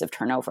epidemic rates of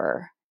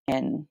turnover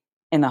in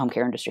the home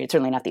care industry. It's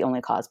certainly not the only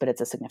cause, but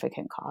it's a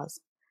significant cause.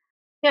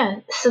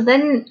 Yeah. So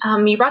then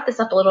you brought this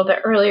up a little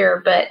bit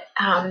earlier, but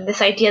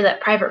this idea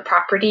that private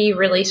property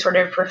really sort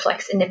of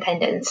reflects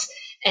independence.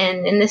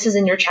 And this is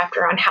in your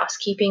chapter on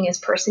housekeeping as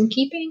person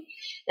keeping.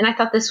 And I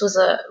thought this was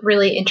a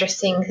really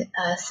interesting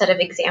set of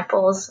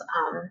examples.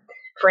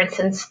 For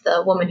instance,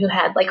 the woman who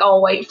had like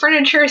all white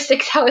furniture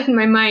sticks out in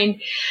my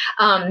mind.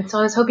 So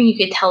I was hoping you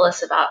could tell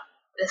us about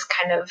this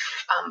kind of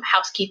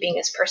housekeeping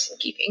as person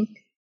keeping.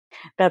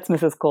 That's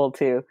Mrs. Cole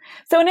too.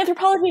 So in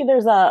anthropology,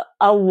 there's a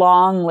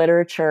long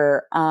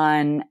literature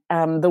on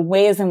the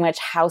ways in which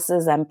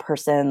houses and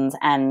persons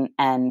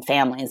and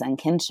families and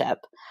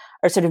kinship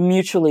are sort of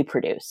mutually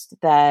produced,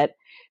 that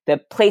the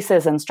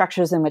places and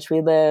structures in which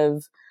we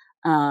live,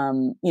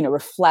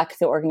 reflect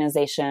the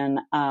organization,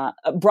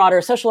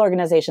 broader social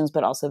organizations,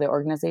 but also the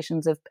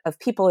organizations of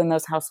people in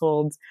those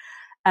households.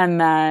 And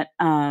that,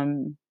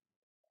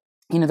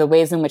 the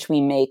ways in which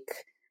we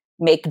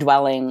make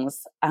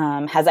dwellings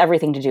has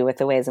everything to do with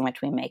the ways in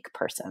which we make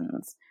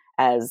persons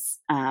as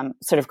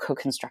sort of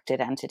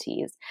co-constructed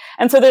entities.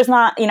 And so there's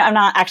not, I'm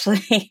not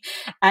actually,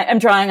 I'm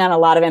drawing on a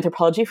lot of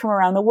anthropology from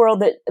around the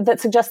world that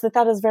suggests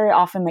that is very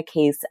often the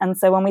case. And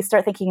so when we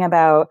start thinking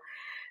about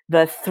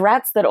the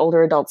threats that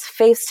older adults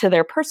face to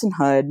their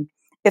personhood,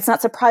 it's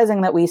not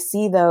surprising that we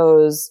see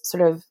those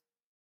sort of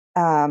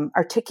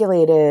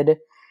articulated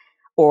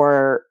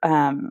or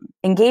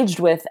engaged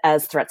with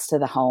as threats to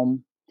the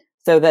home.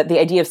 So that the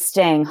idea of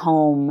staying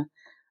home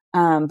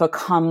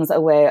becomes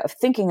a way of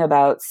thinking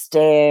about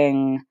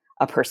staying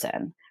a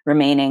person,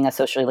 remaining a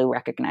socially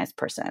recognized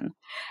person.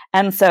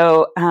 And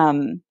so,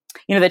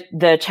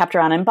 the chapter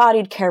on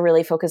embodied care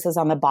really focuses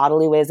on the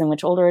bodily ways in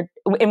which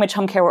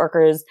home care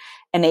workers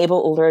enable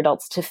older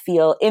adults to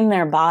feel in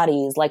their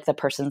bodies like the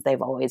persons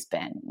they've always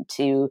been,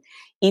 to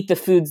eat the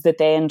foods that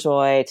they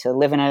enjoy, to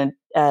live in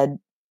a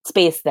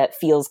space that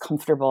feels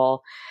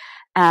comfortable,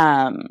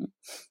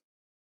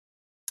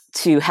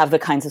 to have the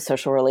kinds of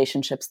social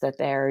relationships that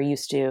they're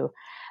used to.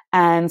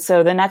 And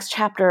so the next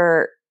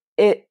chapter,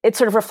 it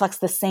sort of reflects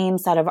the same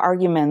set of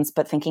arguments,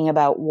 but thinking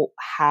about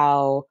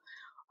how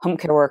home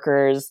care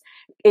workers,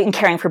 in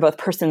caring for both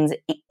persons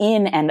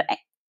in and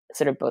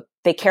sort of both,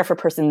 they care for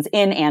persons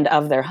in and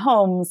of their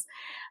homes,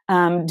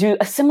 do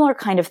a similar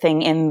kind of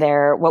thing in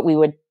their, what we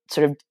would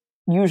sort of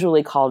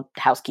usually call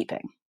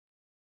housekeeping.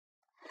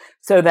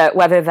 So that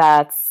whether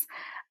that's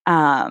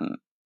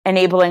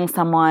enabling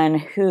someone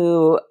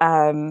who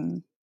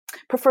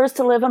prefers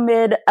to live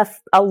amid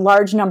a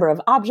large number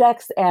of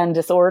objects and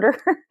disorder.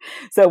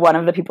 So one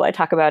of the people I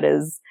talk about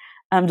is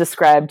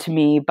described to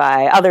me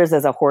by others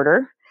as a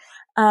hoarder.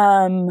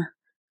 And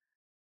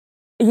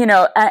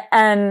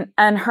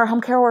her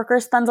home care worker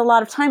spends a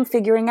lot of time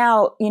figuring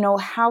out,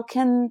 how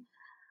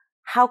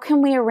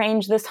can we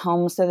arrange this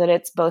home so that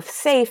it's both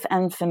safe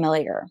and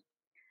familiar?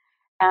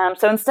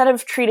 So instead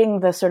of treating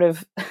the sort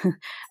of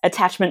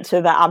attachment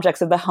to the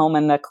objects of the home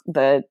and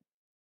the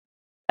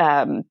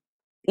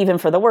even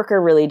for the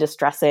worker, really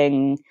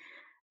distressing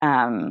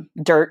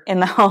dirt in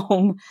the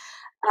home,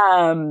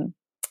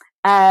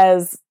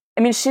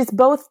 she's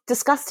both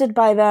disgusted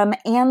by them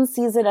and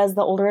sees it as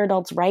the older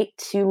adult's right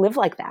to live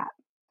like that,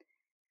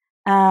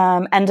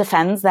 and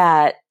defends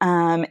that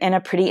in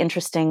a pretty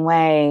interesting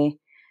way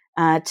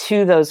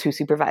to those who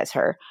supervise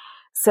her.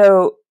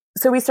 So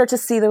we start to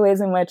see the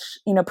ways in which,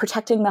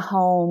 protecting the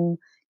home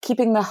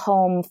keeping the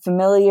home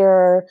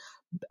familiar,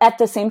 at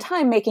the same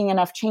time making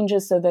enough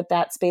changes so that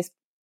that space,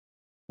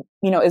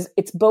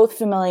 it's both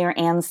familiar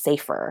and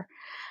safer,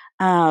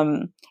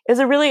 is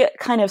a really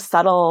kind of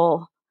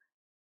subtle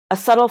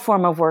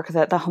form of work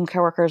that the home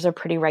care workers are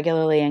pretty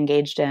regularly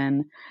engaged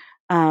in.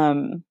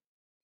 And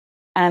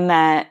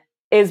that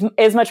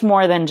is much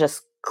more than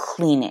just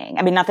cleaning.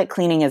 I mean, not that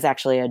cleaning is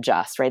actually a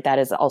just, right? That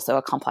is also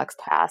a complex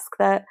task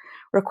that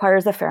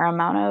requires a fair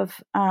amount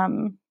of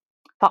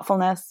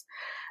thoughtfulness.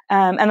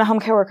 And the home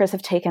care workers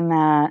have taken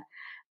that,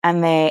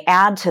 and they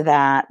add to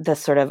that the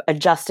sort of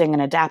adjusting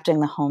and adapting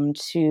the home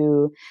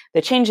to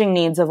the changing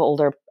needs of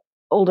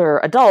older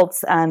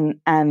adults and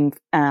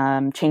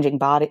changing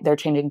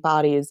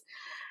bodies,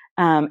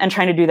 and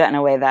trying to do that in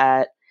a way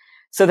that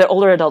so that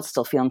older adults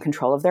still feel in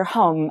control of their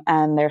home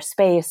and their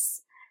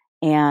space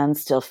and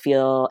still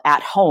feel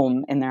at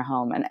home in their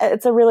home. And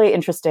it's a really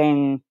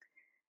interesting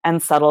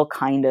and subtle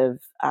kind of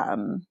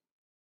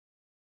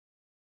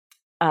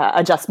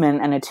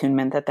adjustment and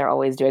attunement that they're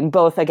always doing,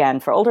 both, again,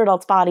 for older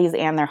adults' bodies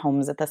and their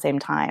homes at the same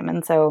time.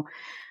 And so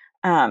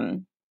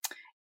in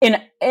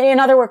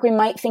other work, we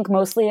might think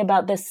mostly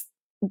about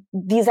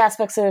these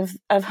aspects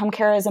of home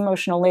care as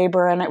emotional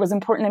labor. And it was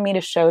important to me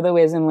to show the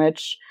ways in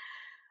which,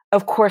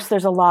 of course,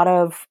 there's a lot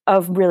of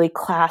really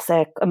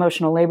classic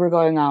emotional labor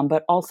going on,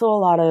 but also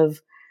a lot of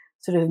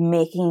sort of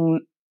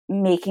making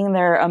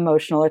their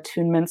emotional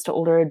attunements to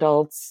older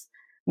adults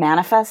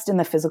manifest in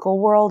the physical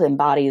world, in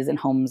bodies and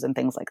homes and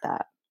things like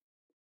that.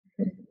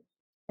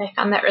 I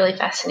found that really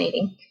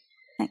fascinating.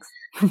 Thanks.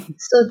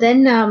 So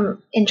then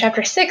in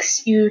chapter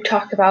 6, you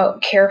talk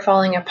about care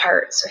falling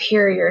apart. So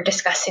here you're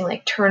discussing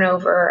like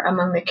turnover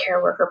among the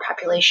care worker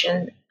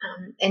population,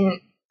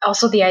 and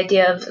also the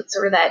idea of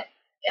sort of that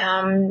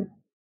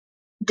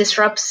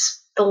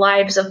disrupts the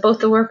lives of both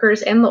the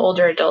workers and the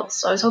older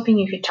adults. So I was hoping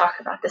you could talk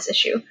about this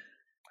issue.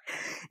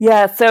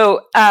 Yeah,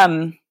 so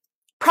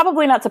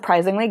probably not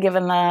surprisingly,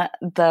 given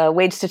the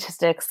wage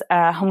statistics,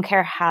 home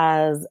care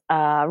has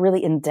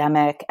really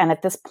endemic, and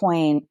at this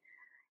point,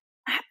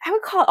 I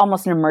would call it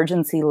almost an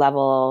emergency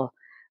level,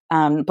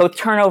 both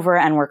turnover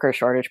and worker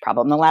shortage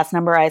problem. The last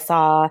number I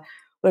saw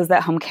was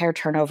that home care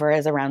turnover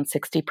is around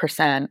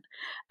 60%.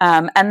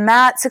 And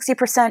that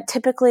 60%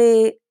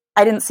 typically,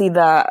 I didn't see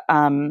the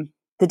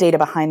data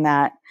behind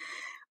that,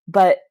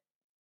 but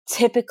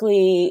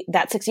typically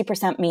that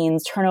 60%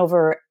 means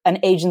turnover, an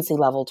agency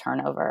level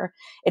turnover.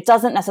 It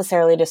doesn't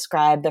necessarily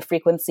describe the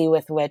frequency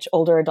with which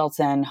older adults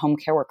and home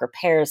care worker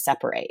pairs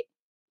separate,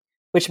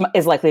 which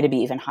is likely to be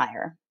even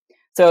higher.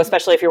 So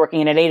especially if you're working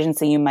in an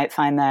agency, you might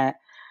find that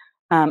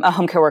a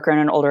home care worker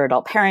and an older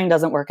adult pairing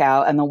doesn't work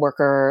out and the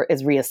worker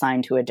is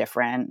reassigned to a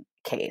different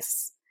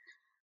case.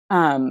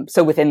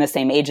 So within the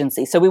same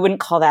agency. So we wouldn't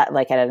call that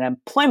like at an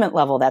employment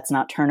level, that's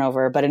not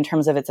turnover, but in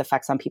terms of its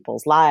effects on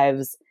people's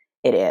lives,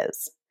 it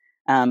is.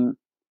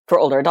 For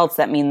older adults,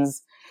 that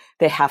means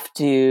they have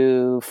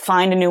to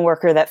find a new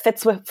worker that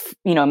fits with,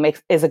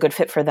 is a good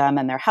fit for them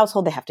and their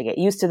household. They have to get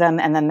used to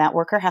them. And then that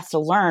worker has to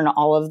learn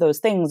all of those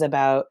things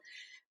about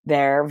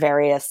their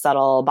various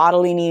subtle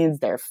bodily needs,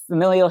 their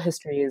familial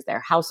histories, their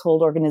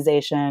household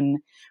organization.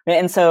 Right?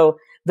 And so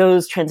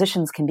those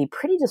transitions can be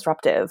pretty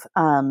disruptive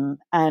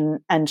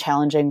and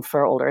challenging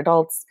for older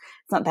adults.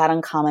 It's not that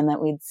uncommon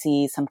that we'd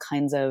see some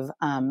kinds of,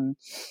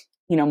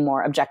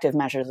 more objective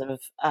measures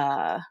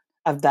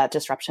of that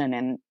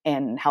disruption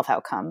in health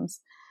outcomes.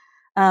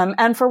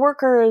 And for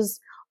workers,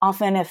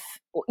 often if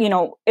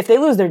they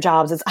lose their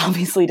jobs, it's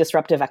obviously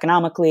disruptive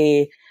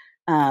economically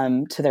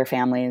to their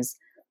families.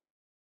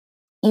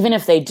 Even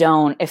if they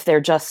don't, if they're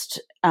just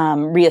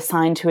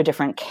reassigned to a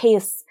different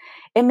case,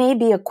 it may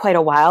be quite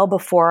a while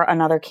before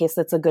another case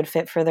that's a good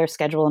fit for their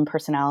schedule and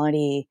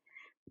personality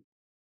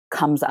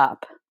comes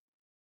up.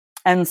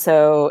 And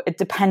so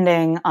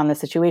depending on the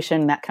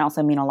situation, that can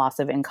also mean a loss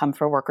of income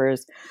for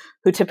workers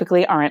who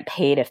typically aren't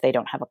paid if they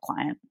don't have a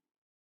client.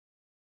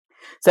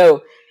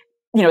 So,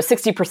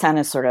 60%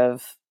 is sort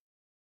of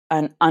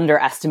an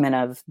underestimate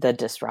of the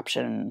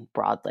disruption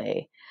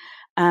broadly.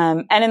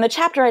 And in the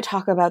chapter, I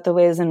talk about the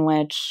ways in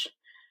which,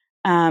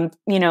 we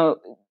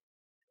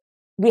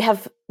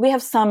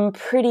have some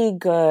pretty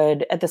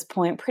good, at this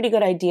point, pretty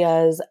good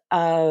ideas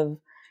of,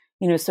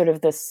 sort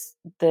of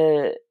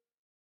the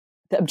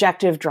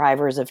objective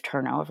drivers of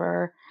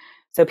turnover.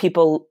 So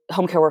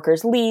home care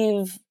workers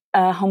leave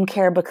home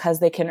care because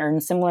they can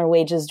earn similar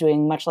wages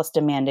doing much less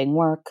demanding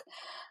work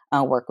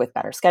with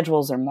better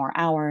schedules or more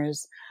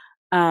hours.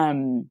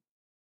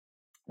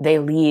 They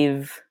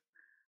leave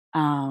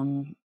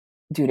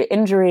due to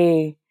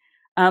injury,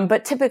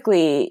 but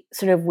typically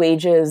sort of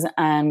wages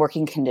and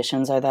working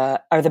conditions are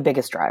the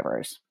biggest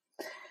drivers.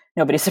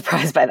 Nobody's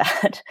surprised by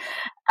that.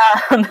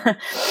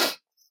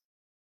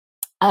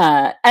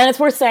 And it's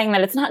worth saying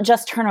that it's not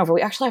just turnover.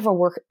 We actually have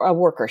a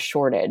worker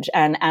shortage.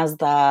 And as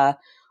the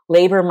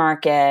labor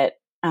market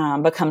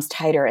becomes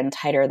tighter and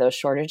tighter, those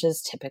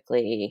shortages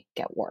typically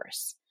get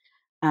worse.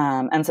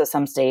 And so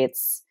some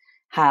states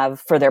have,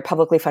 for their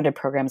publicly funded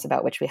programs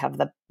about which we have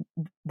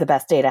the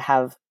best data,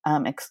 have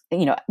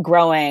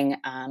growing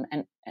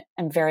and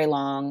and very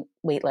long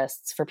wait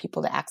lists for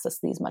people to access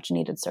these much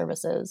needed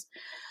services.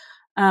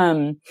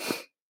 But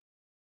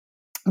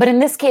in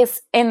this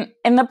case, in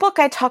the book,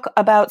 I talk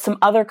about some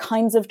other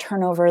kinds of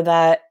turnover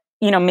that,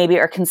 maybe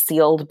are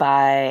concealed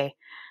by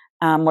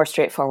more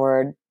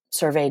straightforward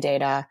survey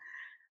data.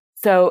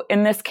 So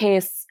in this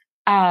case,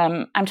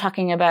 I'm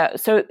talking about,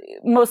 so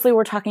mostly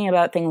we're talking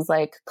about things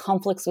like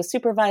conflicts with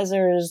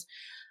supervisors.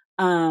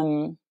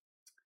 And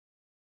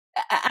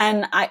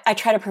I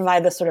try to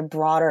provide this sort of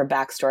broader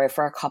backstory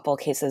for a couple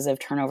cases of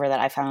turnover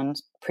that I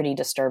found pretty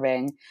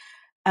disturbing.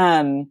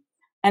 And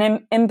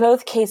in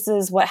both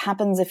cases, what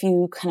happens if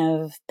you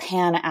kind of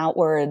pan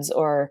outwards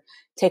or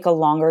take a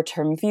longer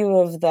term view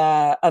of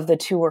the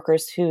two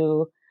workers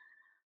who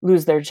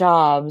lose their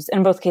jobs,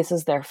 in both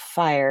cases, they're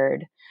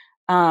fired.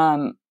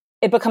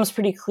 It becomes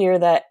pretty clear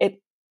that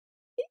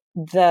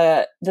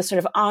the sort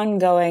of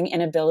ongoing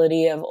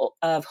inability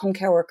of home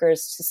care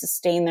workers to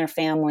sustain their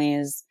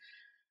families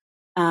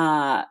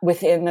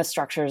within the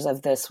structures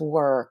of this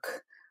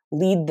work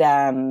lead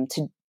them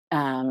to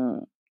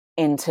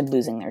into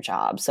losing their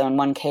job. So in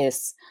one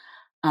case,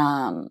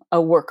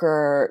 a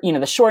worker,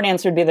 the short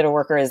answer would be that a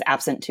worker is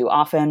absent too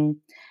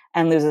often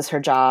and loses her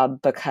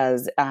job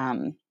because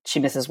she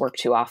misses work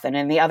too often.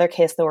 In the other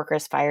case, the worker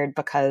is fired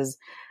because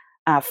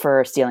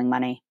for stealing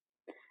money.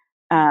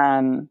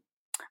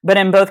 But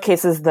in both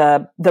cases,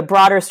 the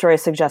broader story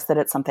suggests that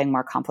it's something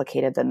more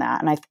complicated than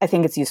that. And I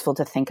think it's useful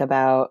to think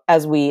about,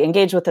 as we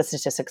engage with the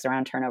statistics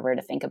around turnover,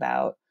 to think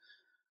about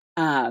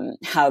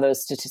how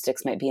those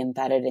statistics might be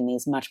embedded in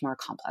these much more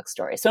complex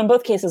stories. So in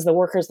both cases, the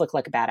workers look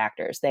like bad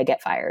actors. They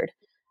get fired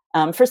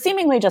for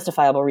seemingly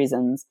justifiable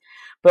reasons.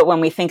 But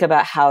when we think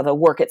about how the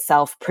work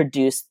itself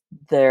produced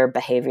their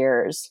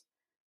behaviors,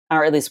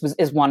 or at least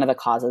is one of the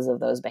causes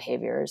of those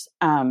behaviors,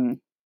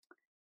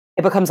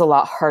 it becomes a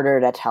lot harder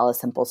to tell a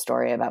simple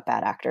story about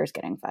bad actors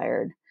getting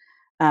fired.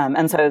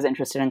 And so I was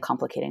interested in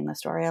complicating the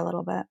story a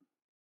little bit.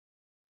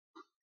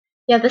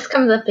 Yeah, this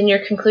comes up in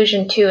your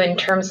conclusion, too, in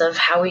terms of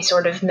how we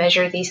sort of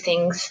measure these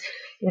things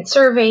in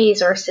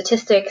surveys or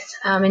statistics.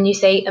 And you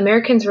say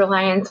Americans'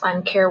 reliance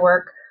on care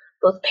work,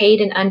 both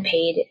paid and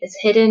unpaid, is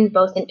hidden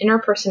both in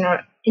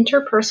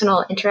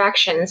interpersonal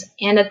interactions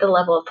and at the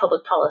level of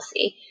public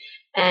policy.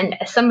 And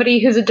as somebody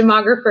who's a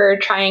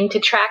demographer trying to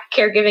track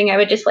caregiving, I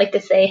would just like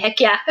to say, heck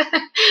yeah.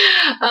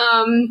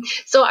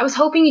 So I was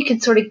hoping you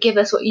could sort of give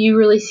us what you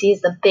really see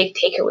as the big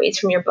takeaways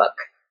from your book.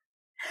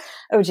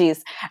 Oh,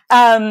 geez.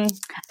 I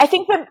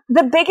think that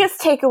the biggest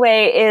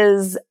takeaway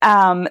is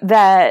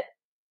that,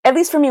 at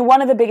least for me,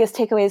 one of the biggest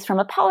takeaways from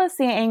a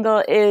policy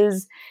angle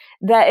is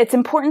that it's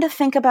important to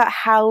think about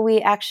how we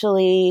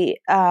actually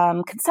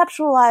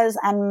conceptualize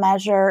and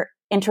measure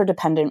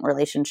interdependent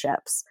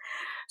relationships.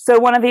 So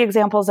one of the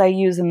examples I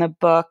use in the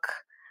book,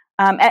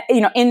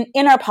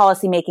 in our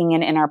policy making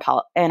and in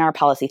our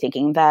policy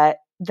thinking, that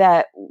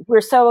we're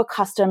so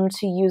accustomed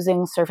to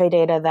using survey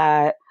data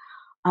that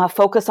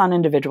focus on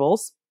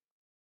individuals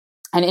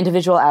and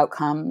individual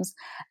outcomes,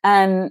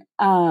 and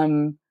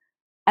in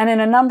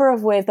a number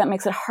of ways that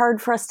makes it hard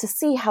for us to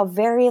see how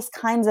various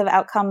kinds of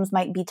outcomes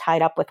might be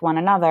tied up with one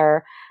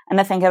another, and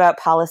to think about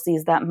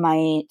policies that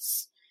might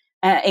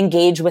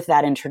engage with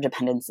that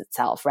interdependence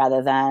itself,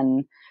 rather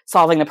than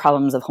solving the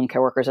problems of home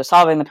care workers or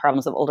solving the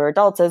problems of older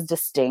adults as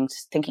distinct,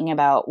 thinking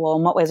about, well,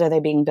 in what ways are they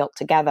being built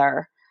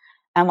together,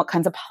 and what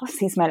kinds of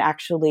policies might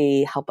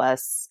actually help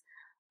us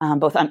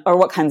or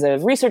what kinds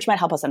of research might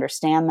help us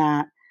understand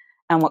that,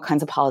 and what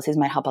kinds of policies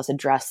might help us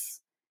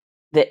address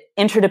the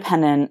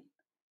interdependent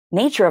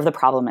nature of the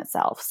problem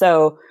itself.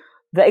 So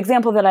the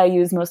example that I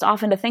use most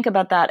often to think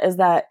about that is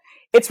that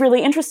it's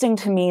really interesting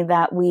to me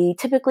that we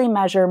typically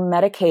measure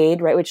Medicaid,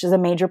 right, which is a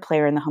major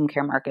player in the home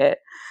care market.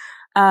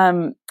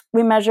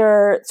 We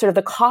measure sort of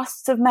the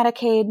costs of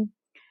Medicaid,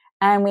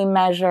 and we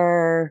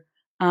measure,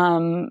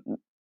 how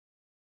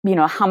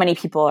many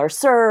people are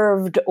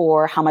served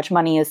or how much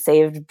money is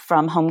saved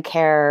from home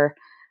care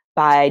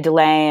by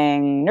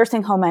delaying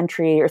nursing home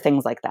entry or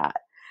things like that.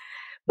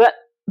 But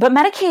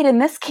Medicaid in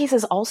this case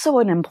is also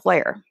an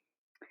employer.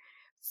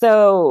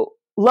 So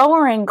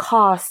lowering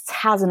costs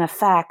has an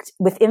effect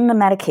within the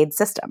Medicaid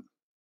system.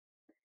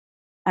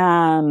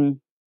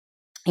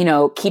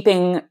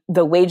 Keeping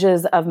the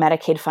wages of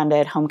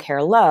Medicaid-funded home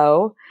care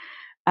low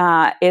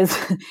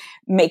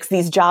makes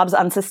these jobs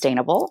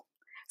unsustainable.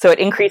 So it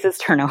increases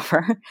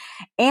turnover,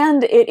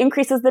 and it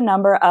increases the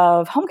number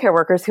of home care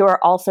workers who are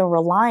also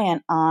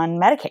reliant on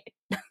Medicaid.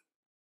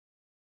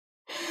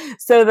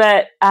 So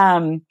that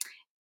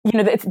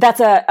that's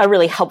a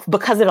really helpful,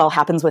 because it all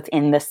happens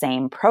within the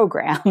same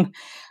program.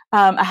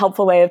 A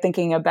helpful way of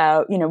thinking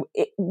about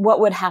what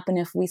would happen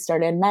if we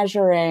started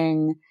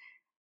measuring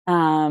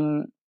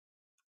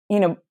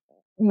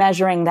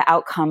measuring the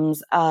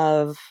outcomes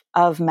of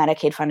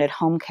Medicaid-funded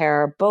home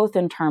care, both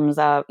in terms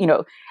of,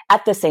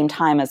 at the same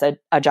time as a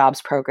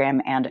jobs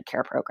program and a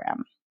care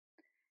program,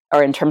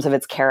 or in terms of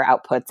its care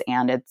outputs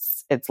and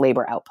its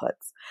labor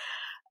outputs.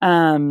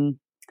 And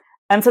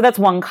so that's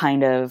one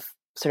kind of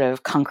sort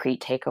of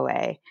concrete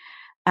takeaway.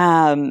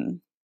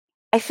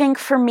 I think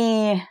for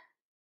me,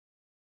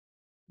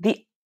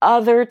 The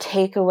other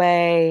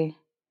takeaway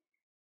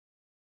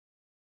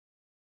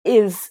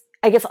is,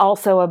 I guess,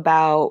 also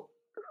about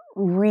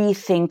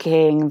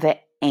rethinking the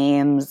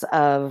aims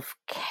of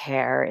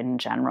care in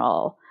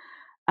general,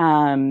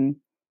 and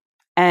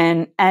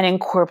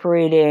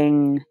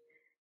incorporating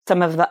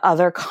some of the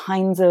other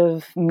kinds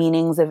of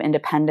meanings of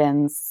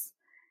independence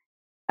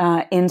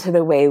into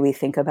the way we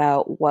think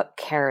about what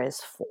care is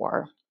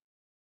for.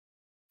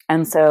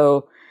 And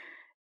so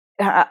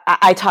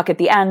I talk at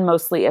the end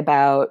mostly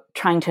about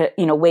trying to,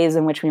 ways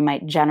in which we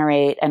might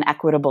generate an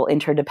equitable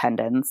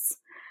interdependence,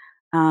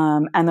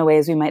 and the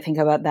ways we might think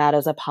about that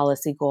as a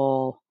policy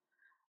goal,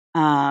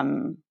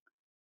 in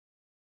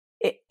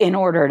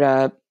order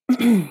to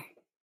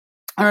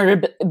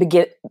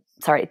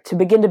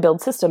begin to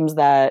build systems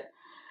that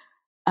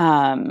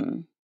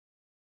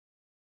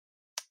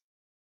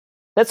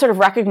that sort of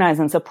recognize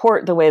and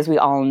support the ways we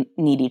all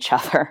need each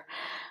other,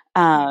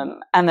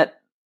 and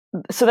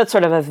so that's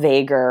sort of a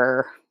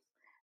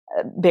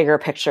bigger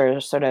picture,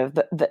 sort of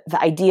the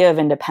idea of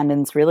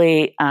independence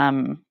really,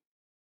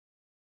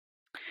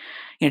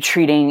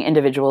 treating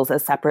individuals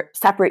as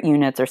separate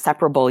units or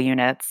separable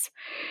units,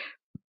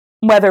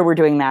 whether we're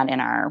doing that in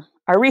our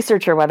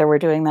research or whether we're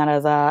doing that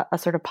as a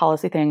sort of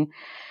policy thing.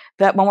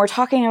 That when we're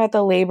talking about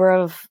the labor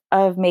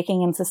of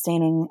making and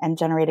sustaining and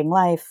generating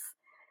life,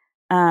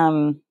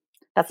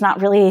 that's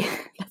not really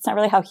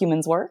how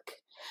humans work.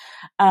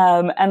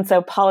 And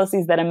so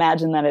policies that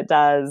imagine that it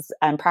does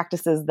and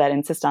practices that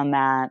insist on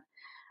that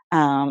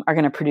are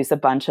going to produce a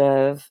bunch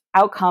of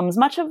outcomes,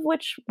 much of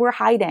which we're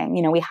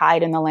hiding. We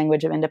hide in the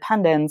language of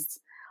independence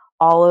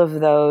all of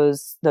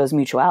those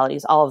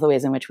mutualities, all of the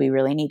ways in which we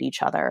really need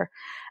each other.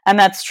 And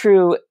that's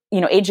true.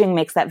 Aging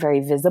makes that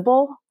very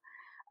visible.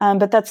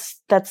 But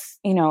that's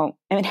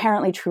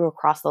inherently true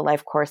across the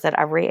life course at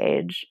every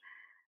age.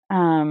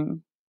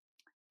 And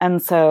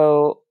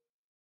so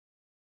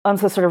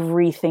sort of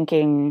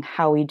rethinking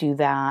how we do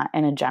that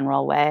in a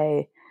general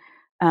way,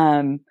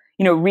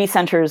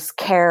 recenters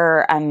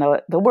care and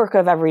the work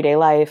of everyday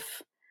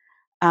life.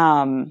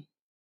 But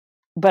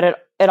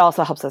it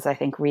also helps us, I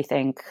think,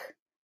 rethink,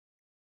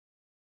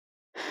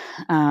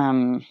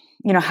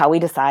 how we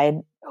decide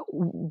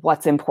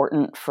what's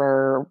important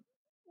for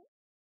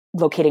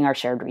locating our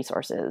shared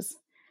resources.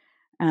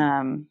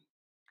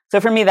 So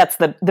for me, that's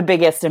the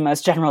biggest and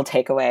most general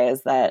takeaway,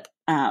 is that,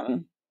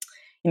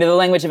 the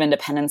language of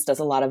independence does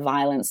a lot of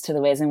violence to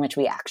the ways in which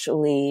we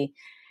actually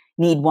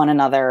need one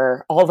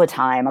another all the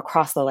time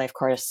across the life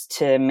course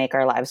to make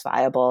our lives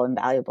viable and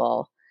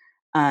valuable.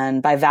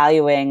 And by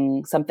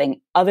valuing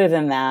something other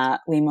than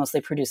that, we mostly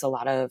produce a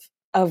lot of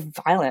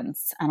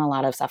violence and a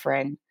lot of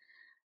suffering.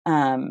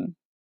 And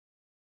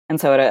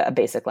so at a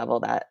basic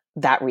level, that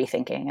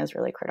rethinking is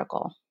really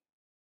critical.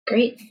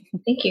 Great.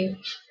 Thank you.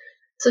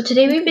 So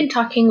today we've been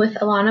talking with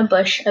Ilana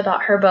Bush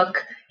about her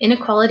book,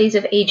 Inequalities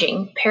of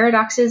Aging,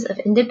 Paradoxes of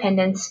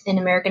Independence in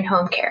American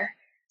Home Care.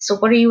 So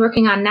what are you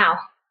working on now?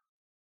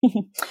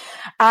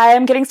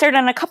 I'm getting started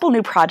on a couple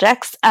new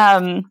projects,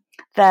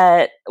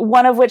 that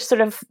one of which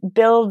sort of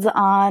builds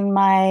on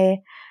my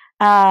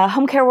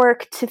home care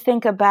work to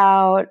think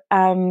about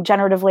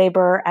generative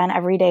labor and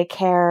everyday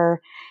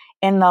care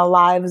in the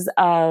lives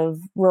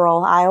of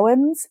rural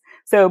Iowans.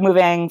 So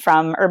moving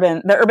from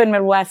the urban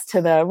Midwest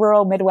to the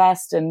rural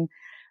Midwest. And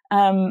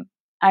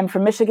I'm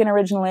from Michigan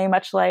originally,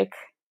 much like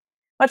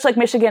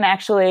Michigan,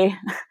 actually.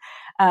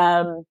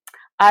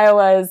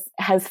 Iowa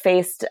has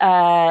faced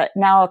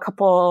now a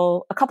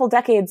couple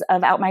decades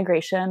of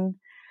outmigration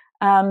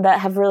that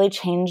have really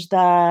changed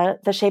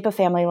the shape of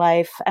family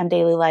life and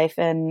daily life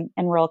in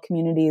rural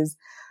communities.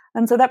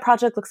 And so that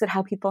project looks at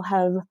how people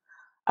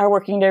are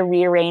working to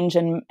rearrange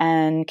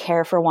and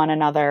care for one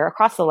another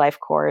across the life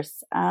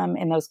course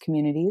in those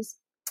communities.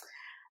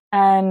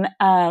 And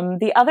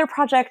the other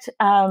project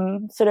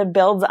sort of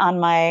builds on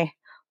my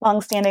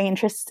longstanding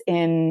interest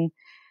in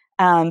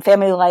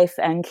family life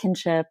and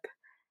kinship,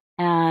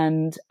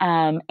 and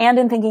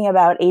in thinking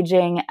about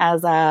aging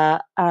as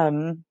a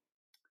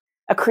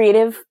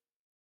creative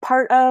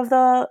part of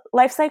the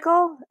life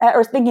cycle,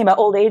 or thinking about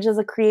old age as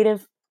a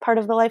creative part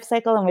of the life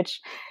cycle in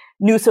which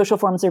new social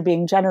forms are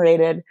being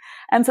generated.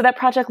 And so that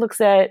project looks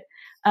at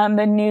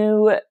the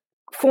new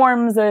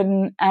forms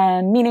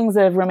and meanings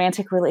of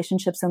romantic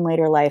relationships in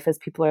later life as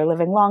people are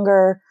living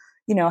longer.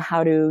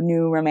 How do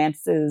new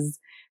romances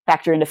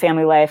factor into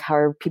family life? How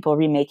are people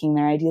remaking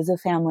their ideas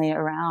of family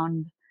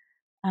around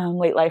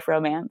late life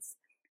romance?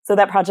 So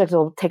that project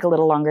will take a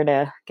little longer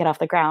to get off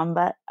the ground,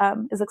 but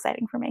is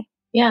exciting for me.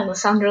 Yeah, that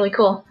sounds really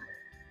cool.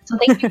 So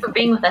thank you for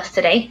being with us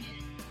today.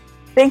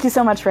 Thank you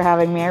so much for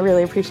having me. I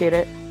really appreciate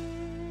it.